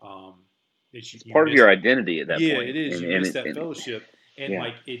 It's part of your identity at that point. Yeah, it is. You miss that fellowship, and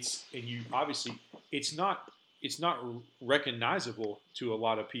you obviously, it's not recognizable to a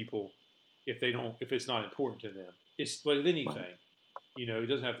lot of people if it's not important to them. It's like anything. Right. It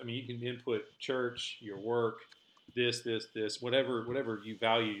doesn't have. I mean, you can input church, your work, this, whatever you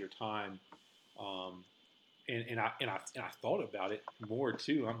value your time. And I thought about it more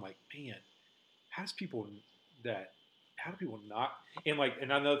too. I'm like, man, how do people not? And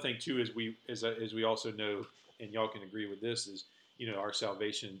another thing too is as we also know, and y'all can agree with this, is our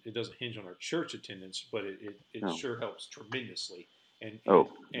salvation, it doesn't hinge on our church attendance, but it sure helps tremendously.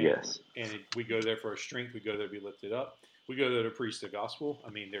 Yes. And we go there for our strength. We go there to be lifted up. We go there to preach the gospel.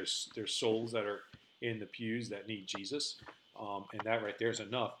 I mean, there's souls that are in the pews that need Jesus, and that right there is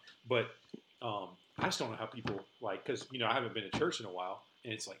enough. But I just don't know how people, because I haven't been to church in a while,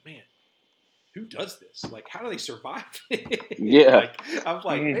 and it's like, man, who does this? How do they survive? Yeah, I'm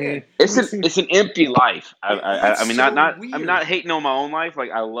like, man, it's an empty life. I mean, so not weird. I'm not hating on my own life.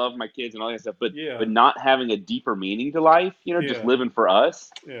 I love my kids and all that stuff, but not having a deeper meaning to life, just living for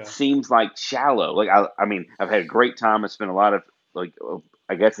us seems shallow. I mean, I've had a great time. I spent a lot of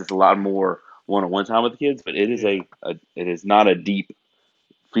I guess it's a lot more one-on-one time with the kids, but it is it is not a deep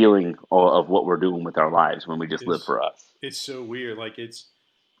feeling of what we're doing with our lives when we just live for us. It's so weird.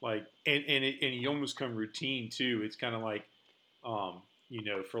 And you almost come routine too. It's kind of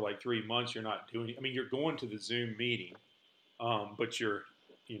for 3 months you're not doing. I mean, you're going to the Zoom meeting, but you're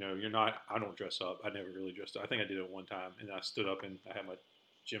not. I don't dress up. I never really dressed up. I think I did it one time, and I stood up and I had my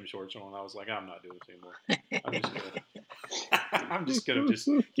gym shorts on. And I was like, I'm not doing this anymore. I'm just gonna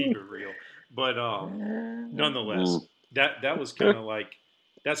keep it real. But nonetheless, that was kind of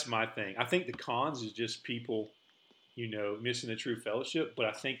that's my thing. I think the cons is just people, missing the true fellowship. But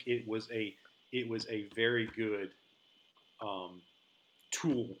I think it was a very good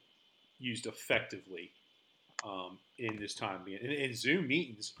tool used effectively in this time being. And Zoom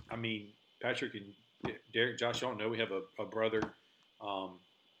meetings, I mean, Patrick and Derek, Josh, y'all know we have a brother,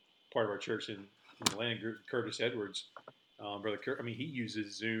 part of our church in the land group, Curtis Edwards. Brother Kurt, I mean, he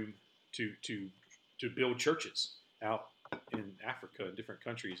uses Zoom to build churches out in Africa and different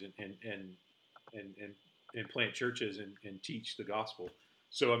countries and plant churches and teach the gospel.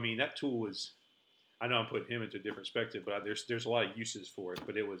 So I mean, that tool is. I know I'm putting him into a different perspective, but there's a lot of uses for it.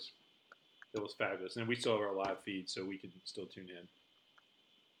 But it was fabulous, and we still have our live feed, so we can still tune in.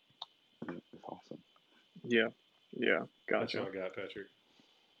 That's awesome. Yeah, That's gotcha. all I got, Patrick.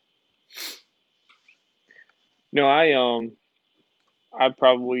 No, I'd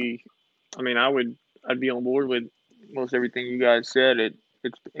probably, I mean, I'd be on board with most everything you guys said.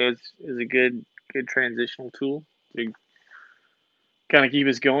 It's a good transitional tool to kind of keep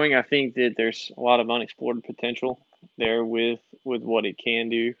us going. I think that there's a lot of unexplored potential there with what it can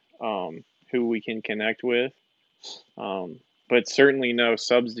do, who we can connect with, but certainly no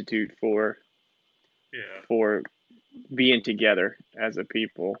substitute for Yeah. being together as a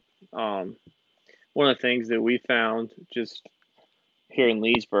people. One of the things that we found just here in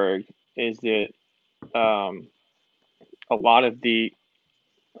Leesburg is that um, a lot of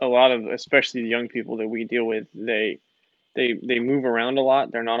especially the young people that we deal with, they move around a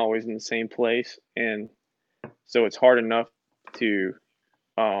lot. They're not always in the same place, and so it's hard enough to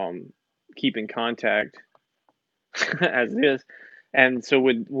keep in contact as it is. And so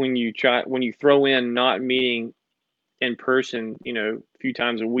when you throw in not meeting in person, a few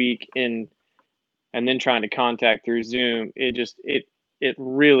times a week, and then trying to contact through Zoom, it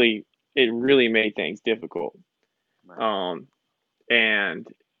really made things difficult. Right. Um,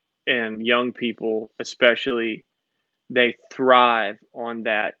 and young people especially, they thrive on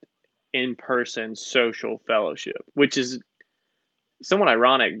that in-person social fellowship, which is somewhat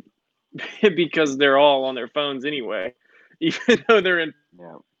ironic because they're all on their phones anyway, even though they're in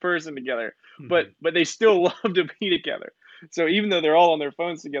Yeah. person together. Mm-hmm. But they still love to be together. So even though they're all on their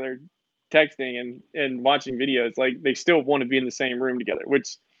phones together, texting and watching videos, like they still want to be in the same room together,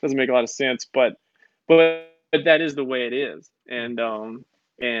 which doesn't make a lot of sense. But that is the way it is, and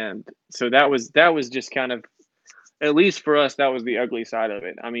so that was just kind of, at least for us, that was the ugly side of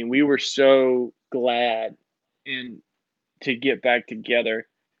it. I mean, we were so glad in to get back together,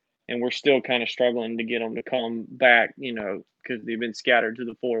 and we're still kind of struggling to get them to come back, because they've been scattered to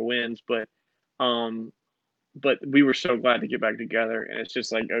the four winds. Um, but we were so glad to get back together, and it's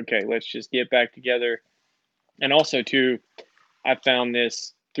just like, okay, let's just get back together. And also, too, I found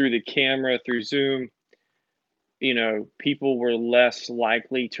this through the camera, through Zoom. People were less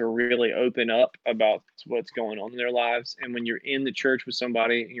likely to really open up about what's going on in their lives. And when you're in the church with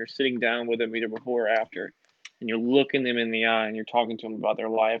somebody and you're sitting down with them either before or after, and you're looking them in the eye and you're talking to them about their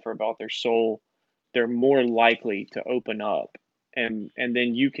life or about their soul, they're more likely to open up. And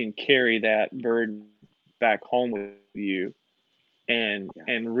then you can carry that burden back home with you and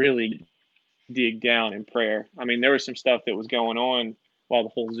really dig down in prayer. I mean, there was some stuff that was going on while the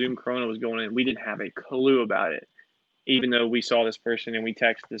whole Zoom Corona was going on. We didn't have a clue about it, even though we saw this person and we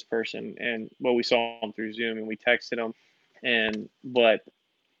texted this person, and we saw them through Zoom and we texted them, but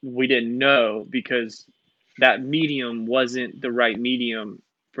we didn't know because that medium wasn't the right medium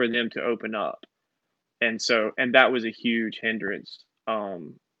for them to open up. And that was a huge hindrance.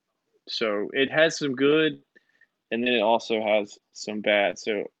 So it has some good, and then it also has some bad.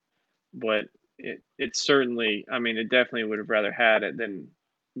 So, but it certainly, I mean, it definitely would have rather had it than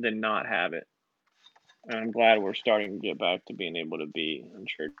not have it. And I'm glad we're starting to get back to being able to be in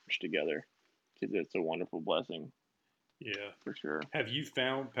church together, because it's a wonderful blessing Yeah. for sure. Have you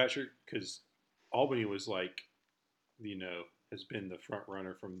found, Patrick, because Albany was like, has been the front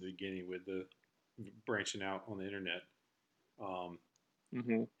runner from the beginning with the branching out on the internet.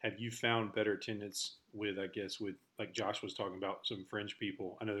 Have you found better attendance with, I guess, with like Josh was talking about, some fringe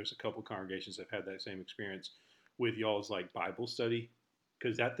people? I know there's a couple congregations that have had that same experience with y'all's like Bible study,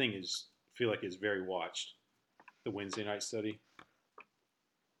 because that thing I feel like is very watched. The Wednesday night study.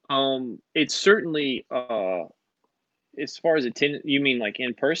 It's certainly as far as attendance, you mean like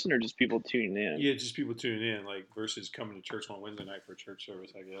in person or just people tuning in? Yeah, just people tuning in, like versus coming to church on Wednesday night for a church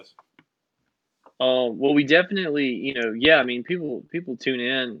service, I guess. Well, we definitely, yeah. I mean, people tune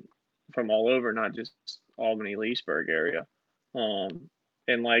in from all over, not just Albany, Leesburg area.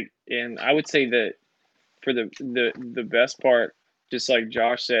 And I would say that for the best part, just like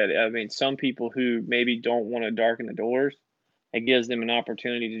Josh said, I mean, some people who maybe don't want to darken the doors, it gives them an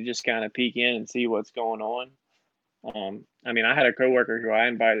opportunity to just kind of peek in and see what's going on. I mean, I had a coworker who I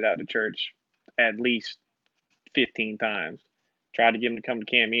invited out to church at least 15 times, tried to get him to come to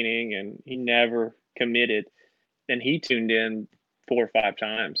camp meeting, and he never committed. And he tuned in 4 or 5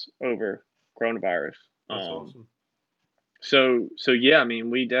 times over coronavirus. That's awesome. So yeah, I mean,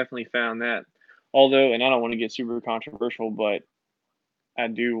 we definitely found that. Although, and I don't want to get super controversial, but I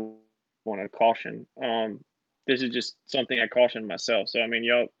do want to caution. This is just something I cautioned myself. So I mean,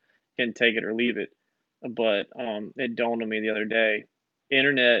 y'all can take it or leave it. But it dawned on me the other day.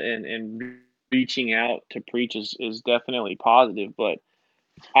 Internet and reaching out to preach is definitely positive, but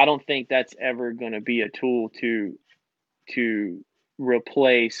I don't think that's ever going to be a tool to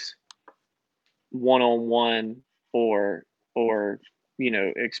replace one-on-one or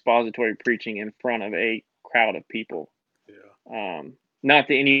expository preaching in front of a crowd of people. Yeah. Not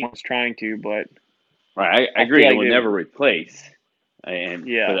that anyone's trying to, but Right, I I agree. feel It like will they, never replace, and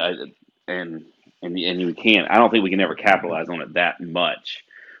yeah, but and you can't. I don't think we can ever capitalize on it that much,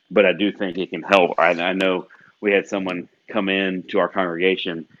 but I do think it can help. I know we had someone come in to our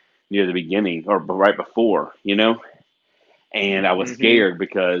congregation near the beginning or right before, and I was hmm scared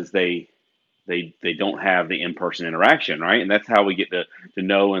because they don't have the in-person interaction, right? And that's how we get to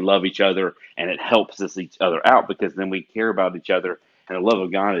know and love each other, and it helps us each other out because then we care about each other, and the love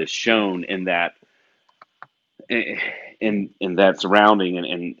of God is shown in that in that surrounding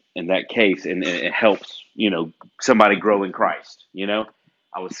and in that case, and it helps somebody grow in Christ.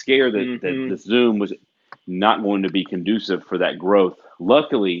 I was scared that hmm the Zoom was not going to be conducive for that growth.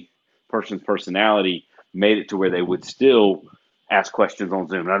 Luckily, person's personality made it to where they would still ask questions on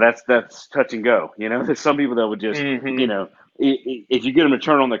Zoom. Now that's touch and go. There's some people that would just hmm if you get them to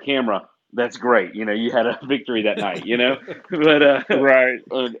turn on their camera, that's great. You had a victory that night. But right,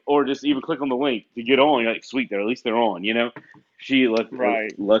 or just even click on the link to get on. You're like, sweet, at least they're on. She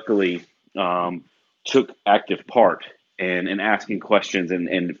right. luckily took active part in asking questions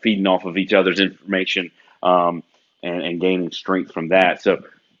and feeding off of each other's information, and gaining strength from that. So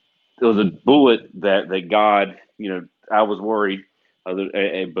it was a bullet that God, I was worried,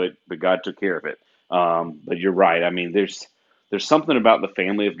 but God took care of it. But you're right. I mean, there's something about the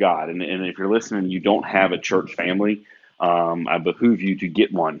family of God, and if you're listening, you don't have a church family. I behoove you to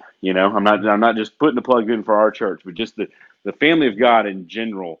get one. I'm not just putting a plug in for our church, but just the family of God in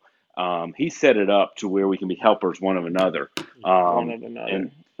general. He set it up to where we can be helpers one of another, One um, of another,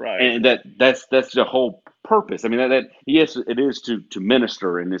 and right. and that's the whole purpose. I mean, that yes, it is to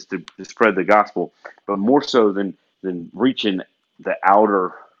minister and is to spread the gospel, but more so than reaching the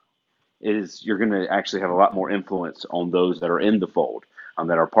outer is you're going to actually have a lot more influence on those that are in the fold,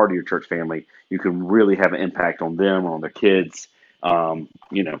 that are part of your church family. You can really have an impact on them, on their kids, and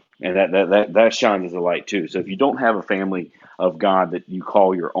that shines as a light too. So if you don't have a family of God that you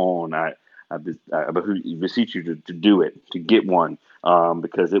call your own, I beseech you to do it, to get one,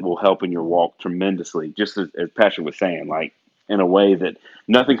 because it will help in your walk tremendously. Just as Patrick was saying, like in a way that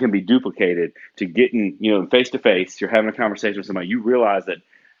nothing can be duplicated. To getting, face to face, you're having a conversation with somebody, you realize that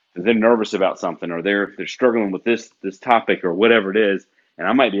they're nervous about something, or they're struggling with this topic or whatever it is, and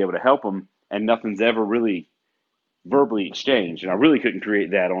I might be able to help them, and nothing's ever really verbally exchanged. And I really couldn't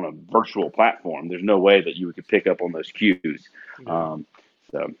create that on a virtual platform. There's no way that you could pick up on those cues. Yeah. Um,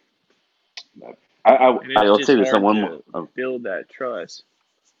 so I And it's I'll just say this on hard one more. to build that trust.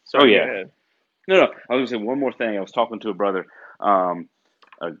 Oh Sorry, go yeah, ahead. no, I was gonna say one more thing. I was talking to a brother, um,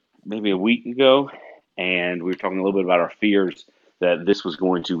 maybe a week ago, and we were talking a little bit about our fears that this was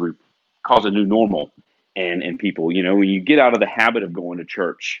going to cause a new normal, and people, when you get out of the habit of going to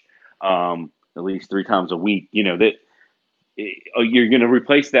church, at least 3 times a week, that you're going to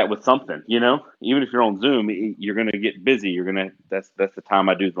replace that with something, even if you're on Zoom, you're going to get busy. That's the time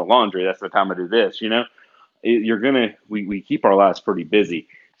I do the laundry. That's the time I do this, we keep our lives pretty busy,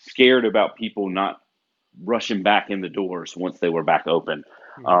 scared about people not rushing back in the doors once they were back open.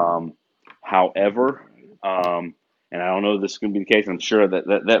 Mhm. Um, however, and I don't know if this is going to be the case. I'm sure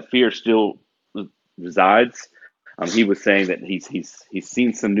that fear still resides. He was saying that he's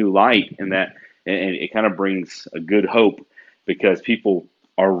seen some new light in that, and it kind of brings a good hope because people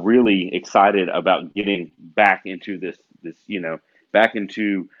are really excited about getting back into this back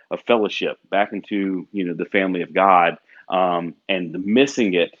into a fellowship, back into the family of God, and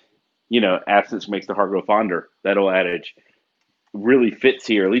missing it. Absence makes the heart grow fonder. That old adage really fits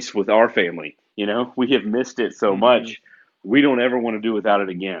here, at least with our family. We have missed it so hmm much. We don't ever want to do without it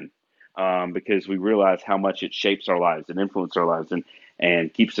again, because we realize how much it shapes our lives and influences our lives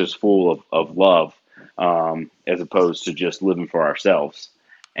and keeps us full of love, as opposed to just living for ourselves.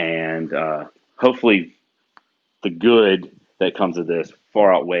 And hopefully, the good that comes of this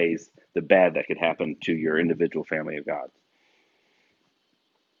far outweighs the bad that could happen to your individual family of God.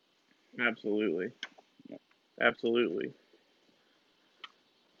 Absolutely, absolutely.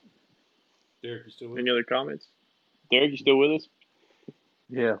 Derek, you still with Any us? other comments? Derek, you still with us?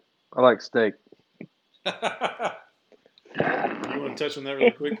 Yeah. I like steak. You want to touch on that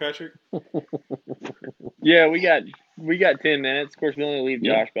really quick, Patrick? Yeah, we got 10 minutes. Of course, we only leave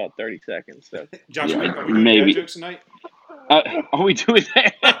Yeah. Josh about 30 seconds. So Josh, Yeah, are we doing maybe. dad jokes tonight? Are we doing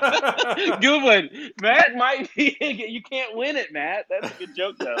that? Good one. Matt might be. You can't win it, Matt. That's a good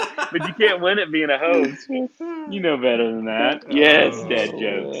joke, though. But you can't win it being a host. You know better than that. Yes, Oh, dad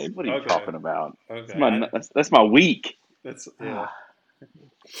jokes. What are you okay. talking about? Okay. That's my week. That's yeah.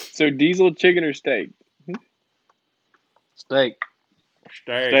 So diesel, chicken, or steak? Steak.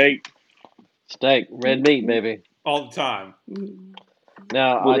 Steak. Steak. Red meat, baby. All the time.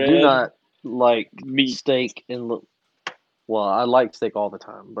 Now, I do Red not like meat. steak well, I like steak all the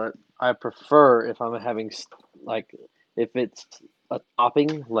time, but I prefer if I'm having, if it's a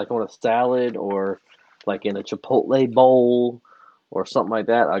topping, like on a salad or like in a Chipotle bowl or something like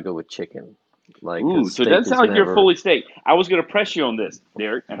that, I go with chicken. Like, 'cause Ooh, so it steak doesn't is sound like you're never- fully steak. I was going to press you on this,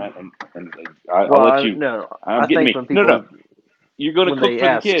 Derek, and I'll Well, let you. no, I'm I getting think me. when people, No. You're going to when cook they for the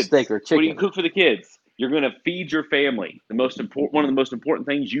ask kids. steak or What do you chicken. cook for the kids? You're going to feed your family. One of the most important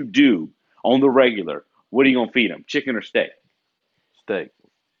things you do on the regular. What are you going to feed them? Chicken or steak? Steak.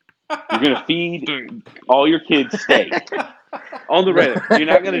 You're going to feed all your kids steak on the regular. You're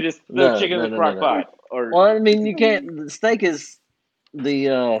not going to just throw chicken in the crock pot. Or Well, I mean, you can't. Steak is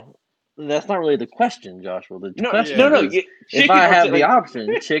that's not really the question, Joshua. The question is, If if I have the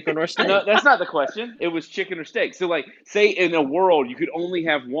option, chicken or steak. No, that's not the question. It was chicken or steak. So, like, say in a world you could only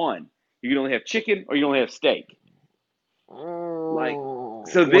have one. You could only have chicken or you only have steak. Like,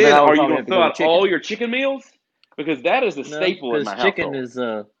 so then are you going to throw out all your chicken meals? Because that is a staple in my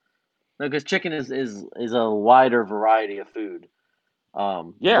household. Because chicken is a wider variety of food.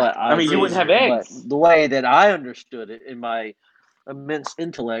 Yeah, I mean, you wouldn't have eggs. But the way that I understood it in my immense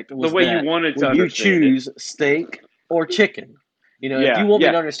intellect was the way that you wanted to when you understand choose steak or chicken. You know, if you want me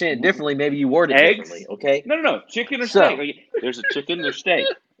to understand it differently, maybe you word it differently. Okay? No, chicken or steak. Like, there's a chicken, there's steak.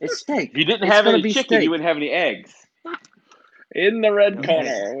 It's steak. If you didn't have any chicken, steak. you wouldn't have any eggs. In the red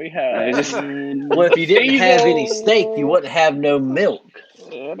corner, we have. Well, if you didn't have any steak, you wouldn't have no milk.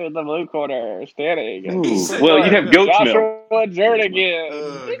 In the blue corner, standing. Well, you'd have goat's milk. Joshua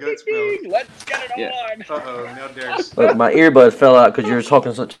Jernigan. Goat's milk. Let's get it on. Uh-oh, now Derek's... Look, my earbud fell out because you were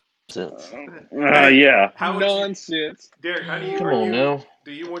talking such sense. Yeah. Nonsense. Derek, how do you... Come on now.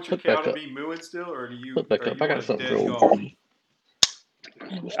 Do you want your Put back cow to up. be mooing still, or do you... Put back up. I got something for old Bobby.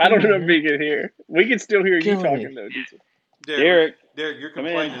 I don't know if we can hear. We can still hear you Kill me. talking, though. Derek, you're come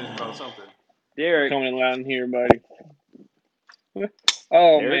complaining in. about something. Derek. Coming loud in here, buddy.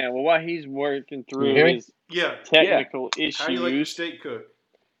 Oh, Derek? man. Well, while he's working Can you hear through me? his Yeah. technical How do you like your issues. steak cook?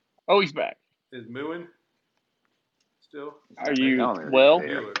 Oh, he's back. Is mooing still? Are you Down well?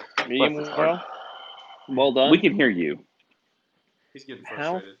 there. Mooing. Medium Bless his well? heart. Well done. We can hear you. He's getting How-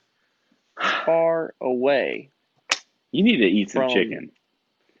 frustrated. Far away You need to eat some From- chicken.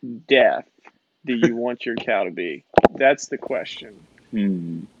 death do you want your cow to be? That's the question.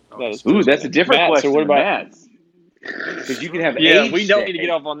 That is Ooh, that's a different Matt, question so what than about- Matt's. Because you can have Yeah, aged we don't steak. need to get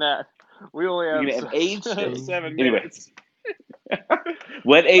off on that. We only have, You can have aged steak. 7 Anyway. minutes.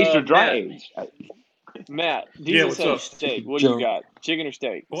 Wet aged or dry Matt. aged? Matt, Yeah, diesel what's say up? steak. What do you Jump. got? Chicken or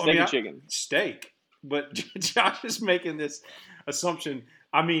steak? Well, I Steak mean, or chicken? Steak. But Josh is making this assumption.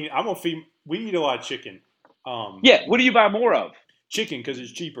 I mean, I'm going to feed... We eat a lot of chicken. Yeah, what do you buy more of? Chicken because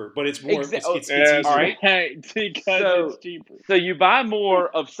it's cheaper, but it's more... Exactly. It's easier. all right. Because So- it's cheaper. So you buy more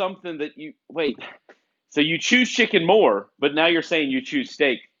of something that you... Wait. So you choose chicken more, but now you're saying you choose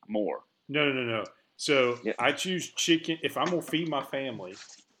steak more. No. So Yeah. I choose chicken if I'm going to feed my family.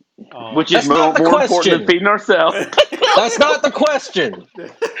 Which is That's more not the important question. than feeding ourselves. That's not the question.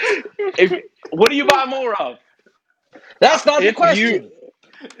 What do you buy more of? That's not the If question.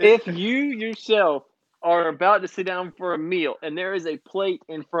 If you yourself are about to sit down for a meal and there is a plate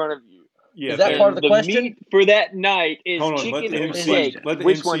in front of you, Yeah, Is that there- part of the question? meat for that night is Hold on, let chicken the or MC steak. let the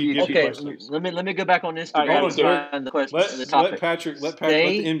Which MC one do you give you choose? Okay, questions. let me go back on All right, Instagram hold and on, Derek. find the question, the Let topic. Patrick let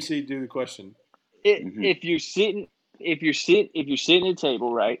Stay- the MC do the question. Mhm. If you're sitting at a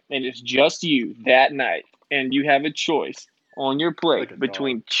table, right, and it's just you that night, and you have a choice on your plate Like a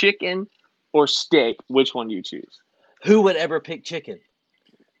between chicken or steak, which one do you choose? Who would ever pick chicken?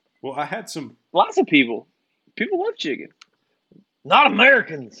 Well, I had some. Lots of people. People love chicken. Not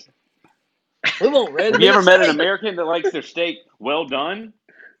Americans. We won't red. Have you ever meat met an steak. American that likes their steak well done?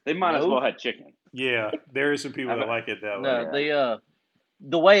 They might as No. well have chicken. Yeah, there are some people that like it that way. No,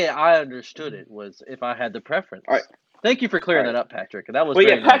 the way I understood it was if I had the preference. All right. Thank you for clearing All that up, Patrick. That was Well,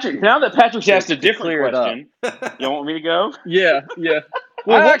 very yeah, Patrick. nice. Now that Patrick's asked a to different clear it up. question, you want me to go? Yeah.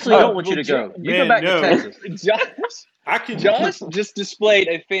 I actually don't want you well, to go. You Man, go back no. to Texas. Josh, I can. Josh just displayed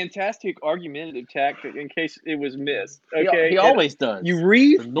a fantastic argumentative tactic in case it was missed. Okay, He always does.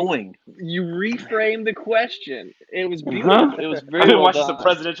 It's annoying. You reframed the question. It was beautiful. It was very I've been well watching done. some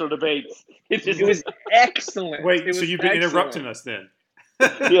presidential debates. It was excellent. Wait, It so was you've been excellent. interrupting us then?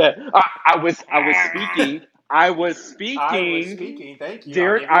 Yeah, I was speaking. I was speaking. Thank you,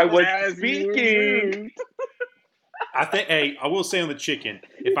 Derek, I'll I give you was that. As you speaking. moved. I think. Hey, I will say on the chicken,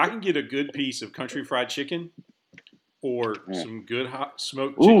 if I can get a good piece of country fried chicken or some good hot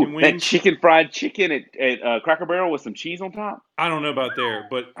smoked chicken Ooh, that wings, fried chicken at Cracker Barrel with some cheese on top. I don't know about there,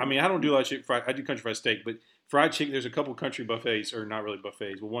 but I mean, I don't do a lot of chicken fried. I do country fried steak, but fried chicken. There's a couple country buffets, or not really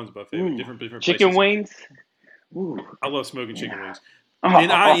buffets. Well, one's a buffet, but different Chicken places. wings. Ooh. I love smoking chicken wings, Oh, and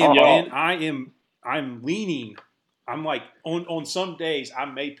y'all. I'm leaning. I'm like on some days I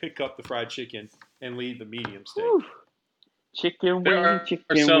may pick up the fried chicken and leave the medium steak. Whew. Chicken There wing,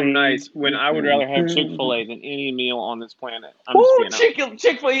 are some nights when I would rather have Chick-fil-A than any meal on this planet. I'm just being honest.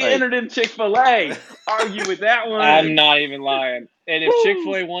 Chick-fil-A Hey. entered in Chick-fil-A. Argue with that one. I'm not even lying. And if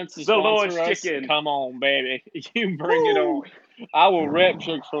Chick-fil-A wants to The sponsor Lord's us, chicken. come on, baby. You bring it on. I will rep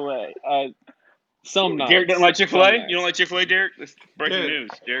Chick-fil-A. Some nights. Derek doesn't like Chick-fil-A? Some nights. You don't like Chick-fil-A, Derek? That's breaking Dude. news.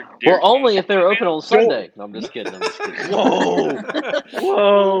 Derek. Well, only if they're open on So- Sunday. No, I'm just kidding. Whoa.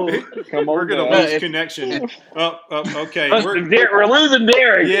 Whoa. Come on, We're gonna guys. lose connection. Okay. We're losing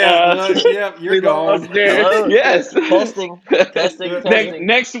Derek. Yeah, you're we gone. lost Derek. Hello? Yes. Testing.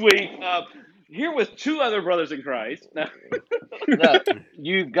 Next week, here with two other brothers in Christ. No. No,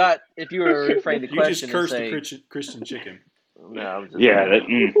 you've got. If you were to reframe the You question just cursed and the say, Christian chicken. no, I was just Yeah.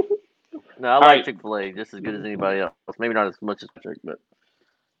 no, I like right. Chick-fil-A just as good as anybody else. Maybe not as much as Chick, but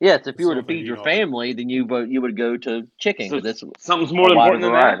yes, if you were to Something feed you your don't- family, then you would go to chicken So because it's something's a more wider important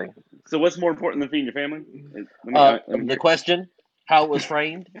than variety. that. So what's more important than feeding your family? Let me The hear. question, how it was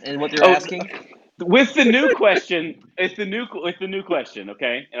framed, and what you're Oh, asking. With the new question, it's the new question.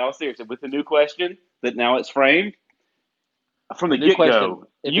 Okay, in all seriousness, with the new question that now it's framed from the New get question. go.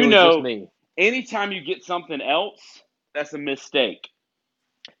 If You it was know, just me, anytime you get something else, that's a mistake.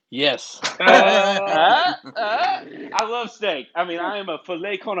 yes. I love steak. I mean, I am a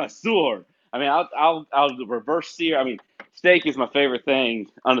filet connoisseur. I mean, I'll reverse sear. I mean, steak is my favorite thing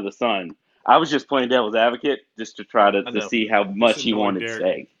under the sun. I was just playing devil's advocate just to try I to know. see how much he annoying wanted Derek.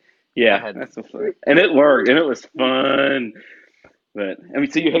 steak. Yeah, I had- that's so fun. And it worked, and it was fun. But I mean,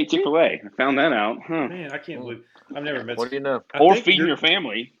 so you hate Chick-fil-A? I found that out, huh? Man, I can't believe I've never met. What do you know? I Or think feeding you're- your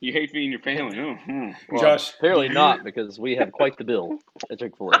family. You hate feeding your family. Oh, Well, Josh, apparently do you- not because we have quite the bill at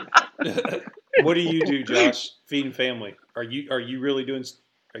Chick-fil-A. What do you do, Josh? Feeding family? Are you really doing?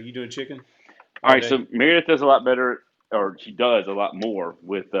 Are you doing chicken? All right, so Meredith does a lot better, or she does a lot more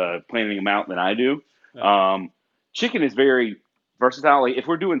with planning them out than I do. Chicken is very versatile. Like, if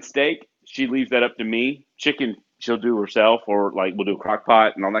we're doing steak, she leaves that up to me. Chicken, she'll do herself, or like we'll do a crock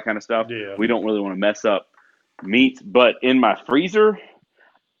pot and all that kind of stuff. Yeah. We don't really want to mess up meats. But in my freezer,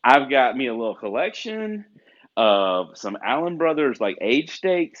 I've got me a little collection of some Allen Brothers like aged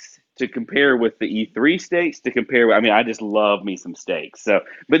steaks to compare with the E3 steaks to compare with. I mean, I just love me some steaks. So,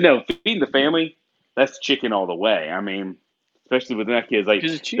 but no, feeding the family, that's chicken all the way. I mean, especially with my kids, like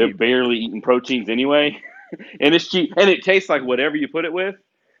 'Cause it's they're cheap. barely eating proteins anyway, and it's cheap, and it tastes like whatever you put it with.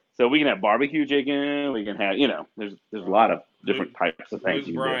 So we can have barbecue chicken. We can have, there's a lot of different types of things.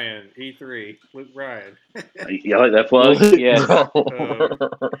 Luke Bryan, E3. Luke Bryan. You like that plug? Yes.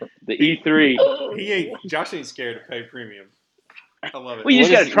 The E3. He ain't. Josh ain't scared to pay premium. I love it. Well, you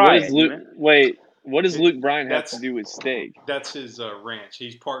just got to try it. Wait, what does Luke Bryan have That's- to do with steak? That's his ranch.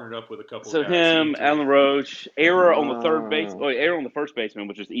 He's partnered up with a couple. So of guys. him, E3. Alan Roche, Era on the third base. Oh, Era on the first baseman,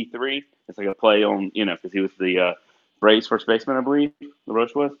 which is E3. It's like a play on, because he was the Braves first baseman, I believe. The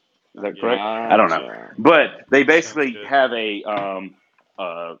Roche was. Is that correct? I don't know. But they basically good. have a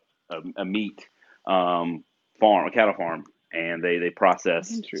meat farm, a cattle farm, and they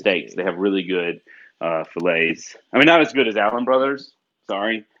process Interesting. steaks. They have really good fillets. I mean, not as good as Allen Brothers.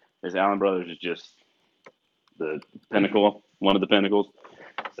 Sorry, as Allen Brothers is just the pinnacle, one of the pinnacles.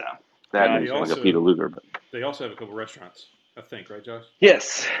 So that Yeah, is he like also- a Peter Luger. But They also have a couple restaurants, I think, right, Josh?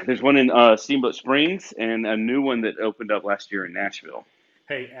 yes, there's one in Steamboat Springs and a new one that opened up last year in Nashville.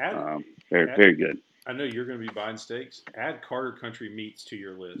 Hey, Very good. I know you're going to be buying steaks. Add Carter Country Meats to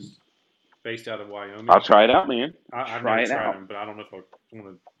your list. Based out of Wyoming. I'll try it out, man. I've try never it tried out. them, but I don't know if I want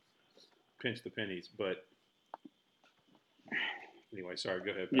to pinch the pennies. But anyway, sorry.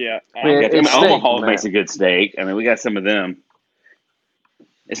 Go ahead. Yeah. Yeah, it's steak, Omaha man. makes a good steak. I mean, we got some of them.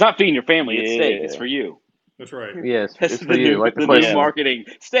 It's not feeding your family. It's steak. It's for you. That's right. Yes, That's it's for you. Like the new question. marketing.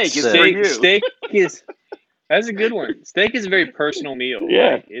 Steak is for Steak. you. Steak is that's a good one. Steak is a very personal meal.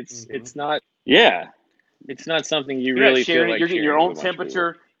 Yeah. Like, it's not Yeah. It's not something you You're not really feel sharing it. like You're getting sharing your with own a bunch of people.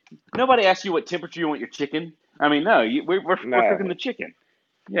 temperature. Nobody asks you what temperature you want your chicken. I mean, no, we're No. cooking the chicken.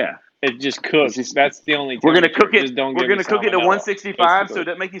 Yeah, It just cooks. just- That's the only we're gonna temperature. cook it. Just don't We're give me gonna cook it to salmonella, 165 so basically. it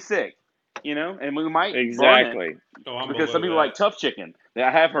doesn't make you sick. And we might burn it Exactly. Oh, I'm because below some people that. like tough chicken.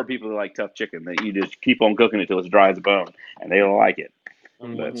 I have heard people that like tough chicken that you just keep on cooking it till it's dry as a bone, and they don't like it.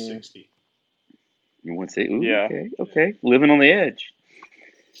 I'm Mhm. 160. You want to say, ooh, Yeah. okay, living on the edge.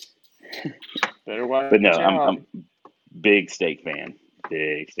 Better watch But no, out. I'm big steak fan.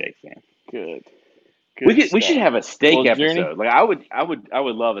 Big steak fan. Good. We stuff. should have a steak Well, episode. Journey? Like I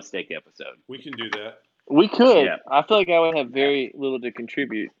would love a steak episode. We can do that. We could. Yeah. I feel like I would have very little to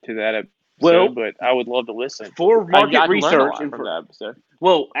contribute to that episode, Well, but I would love to listen. for market I'd learn a research lot and from for that episode.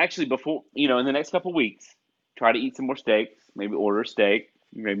 well, actually, before in the next couple of weeks, try to eat some more steaks. Maybe order a steak.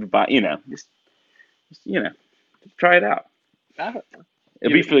 Maybe buy. Just try it out.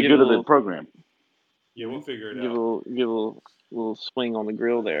 It'll be for the Give good a of the little- program. Yeah, we'll figure it Give a out. little swing on the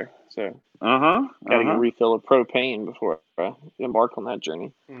grill there. So Got gotta get a refill of propane before I embark on that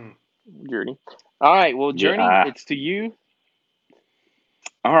journey. All right, well, Journey, Yeah. it's to you.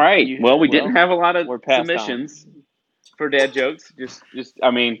 All right. Well, we didn't have a lot of we're past submissions for dad jokes. Just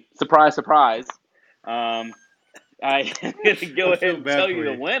I mean, surprise, surprise. I'm going to go I ahead feel and bad tell for you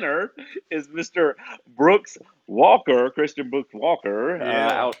the you. winner is Mr. Brooks Walker, Christian Brooks Walker, Yeah.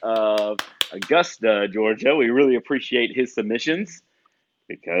 out of Augusta, Georgia. We really appreciate his submissions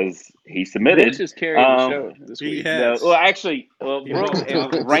because he submitted. Brooks is carrying the show this He week. has. No, well, actually, He's Brooks on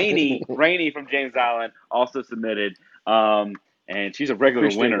top. and Rainey from James Island also submitted, and she's a regular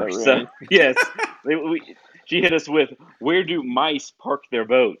Appreciate winner. that, So Rainey. yes, she hit us with, "Where do mice park their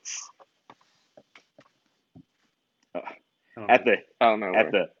boats?" At the I don't know.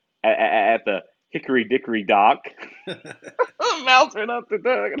 at the Hickory Dickory Dock. Mouse ran up the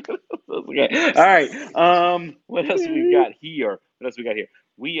dock. Okay. All right. What else we got here?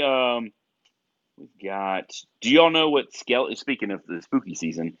 We got. Do y'all know what skeleton? Speaking of the spooky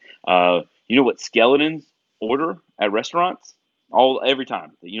season, you know what skeletons order at restaurants every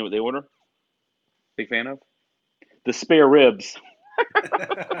time? You know what they order? Big fan of the spare ribs.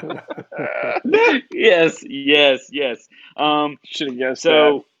 Yes. Should have guessed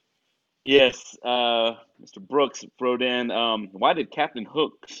So, yes, Mr. Brooks wrote in, why did Captain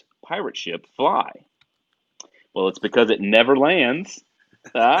Hook's pirate ship fly? Well, it's because it never lands.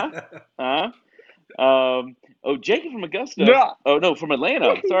 Jacob from Augusta. Yeah. Oh, no, from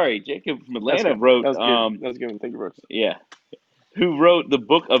Atlanta. Sorry, Jacob from that. Atlanta wrote, That was good. That was good. Thank you, Brooks. yeah, who wrote the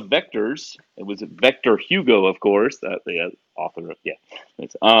Book of Vectors. It was Vector Hugo, of course, the author of,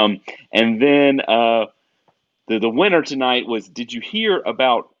 and then the winner tonight was, did you hear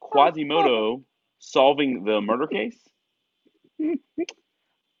about Quasimodo solving the murder case?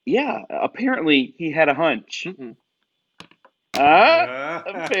 Yeah, apparently he had a hunch. Mm-mm.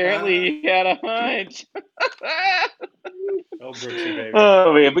 Apparently he had a hunch. Oh, Brooksy, baby.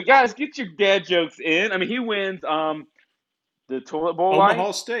 Oh man, but guys, get your dad jokes in. I mean, he wins the toilet bowl Omaha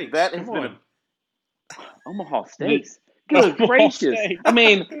line. Steaks. That Come has been on. Omaha Steaks. Good Omaha gracious! Steaks. I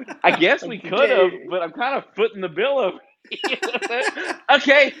mean, I guess we could have, Okay. but I'm kind of footing the bill over.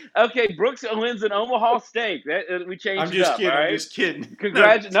 Okay. Brooks wins an Omaha steak. That we changed I'm it just up. kidding. All I'm right? just kidding.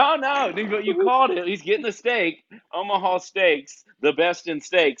 No. You called it. He's getting the steak. Omaha Steaks, the best in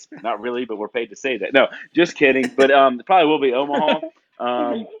steaks. Not really, but we're paid to say that. No, just kidding. But it probably will be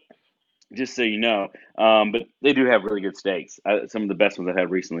Omaha. Just so you know. But they do have really good steaks. Some of the best ones I've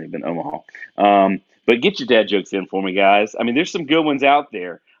had recently have been Omaha. But get your dad jokes in for me, guys. I mean, there's some good ones out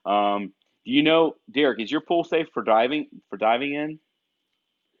there. Do you know, Derek, is your pool safe for diving in?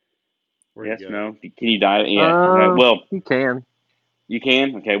 Where'd Yes, you go? no? Can you dive? Yeah. Okay. Well, You can. you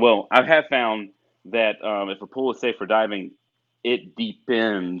can? Okay. Well, I have found that if a pool is safe for diving, it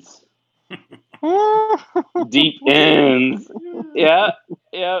depends. Deep ends. Yeah.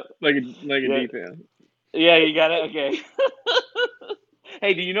 Like a deep end. Yeah, you got it. Okay.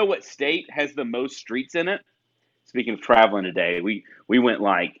 Hey, do you know what state has the most streets in it? Speaking of traveling today, we went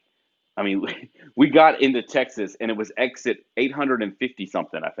we got into Texas and it was exit 850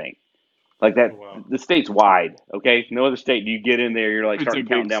 something, I think. Like that, Oh, wow. the state's wide. Okay, no other state do you get in there, you're like It's starting a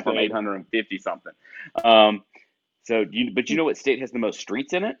counting big down from state. 850 something. But you know what state has the most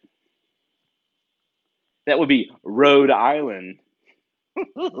streets in it? That would be Rhode Island.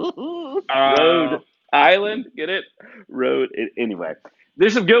 Rhode Island, get it? Anyway,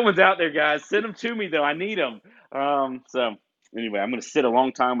 there's some good ones out there, guys. Send them to me though. I need them. So anyway, I'm gonna sit a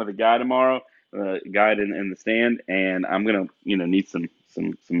long time with a guy tomorrow, guide in the stand, and I'm gonna need some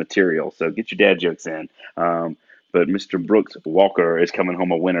material. So get your dad jokes in. but Mr. Brooks Walker is coming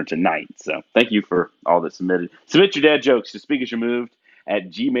home a winner tonight. So thank you for all that submitted. Submit your dad jokes to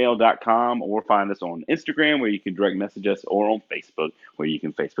speakasyourmoved@gmail.com, or find us on Instagram where you can direct message us, or on Facebook where you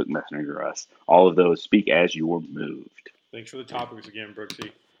can Facebook Messenger us. All of those, speak as you're moved. Thanks for the topics again,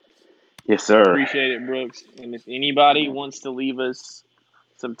 Brooksy. Yes, sir. Appreciate it, Brooks. And if anybody wants to leave us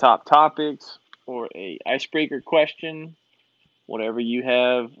some top topics or a icebreaker question, whatever you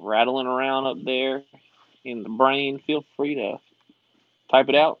have rattling around up there in the brain, feel free to type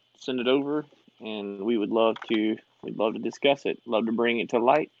it out, send it over, and we'd love to discuss it. Love to bring it to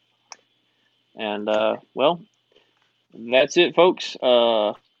light. And well, that's it, folks.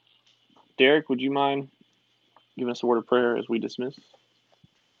 Derek, would you mind giving us a word of prayer as we dismiss?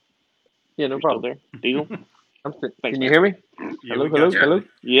 Yeah, no You're still problem. there, Diesel? Can Thanks, you man. hear me? Yeah, Hello, we got you. hello.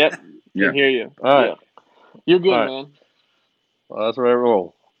 Yep, Yeah. can hear you. All right. Yeah. You're good, All right. man. Well, that's where I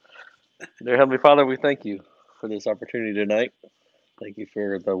roll. Dear Heavenly Father, we thank you for this opportunity tonight. Thank you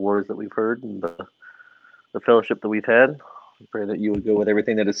for the words that we've heard and the fellowship that we've had. We pray that you would go with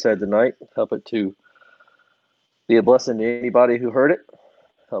everything that is said tonight. Help it to be a blessing to anybody who heard it.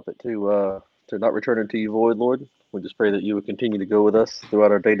 Help it to not return into you void, Lord. We just pray that you would continue to go with us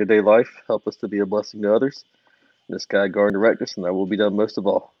throughout our day-to-day life. Help us to be a blessing to others. This guide, guard, and direct us, and that will be done most of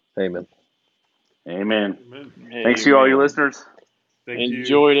all. Amen. Amen. Amen. Thanks to all you Amen. listeners. Thank you.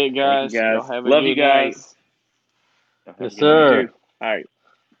 Enjoyed it, Thank guys. you, guys. Y'all have a Love good you guys. night. Y'all have a Yes, good night. sir. All right.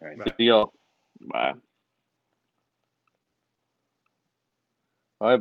 All right. Bye. See y'all. Bye.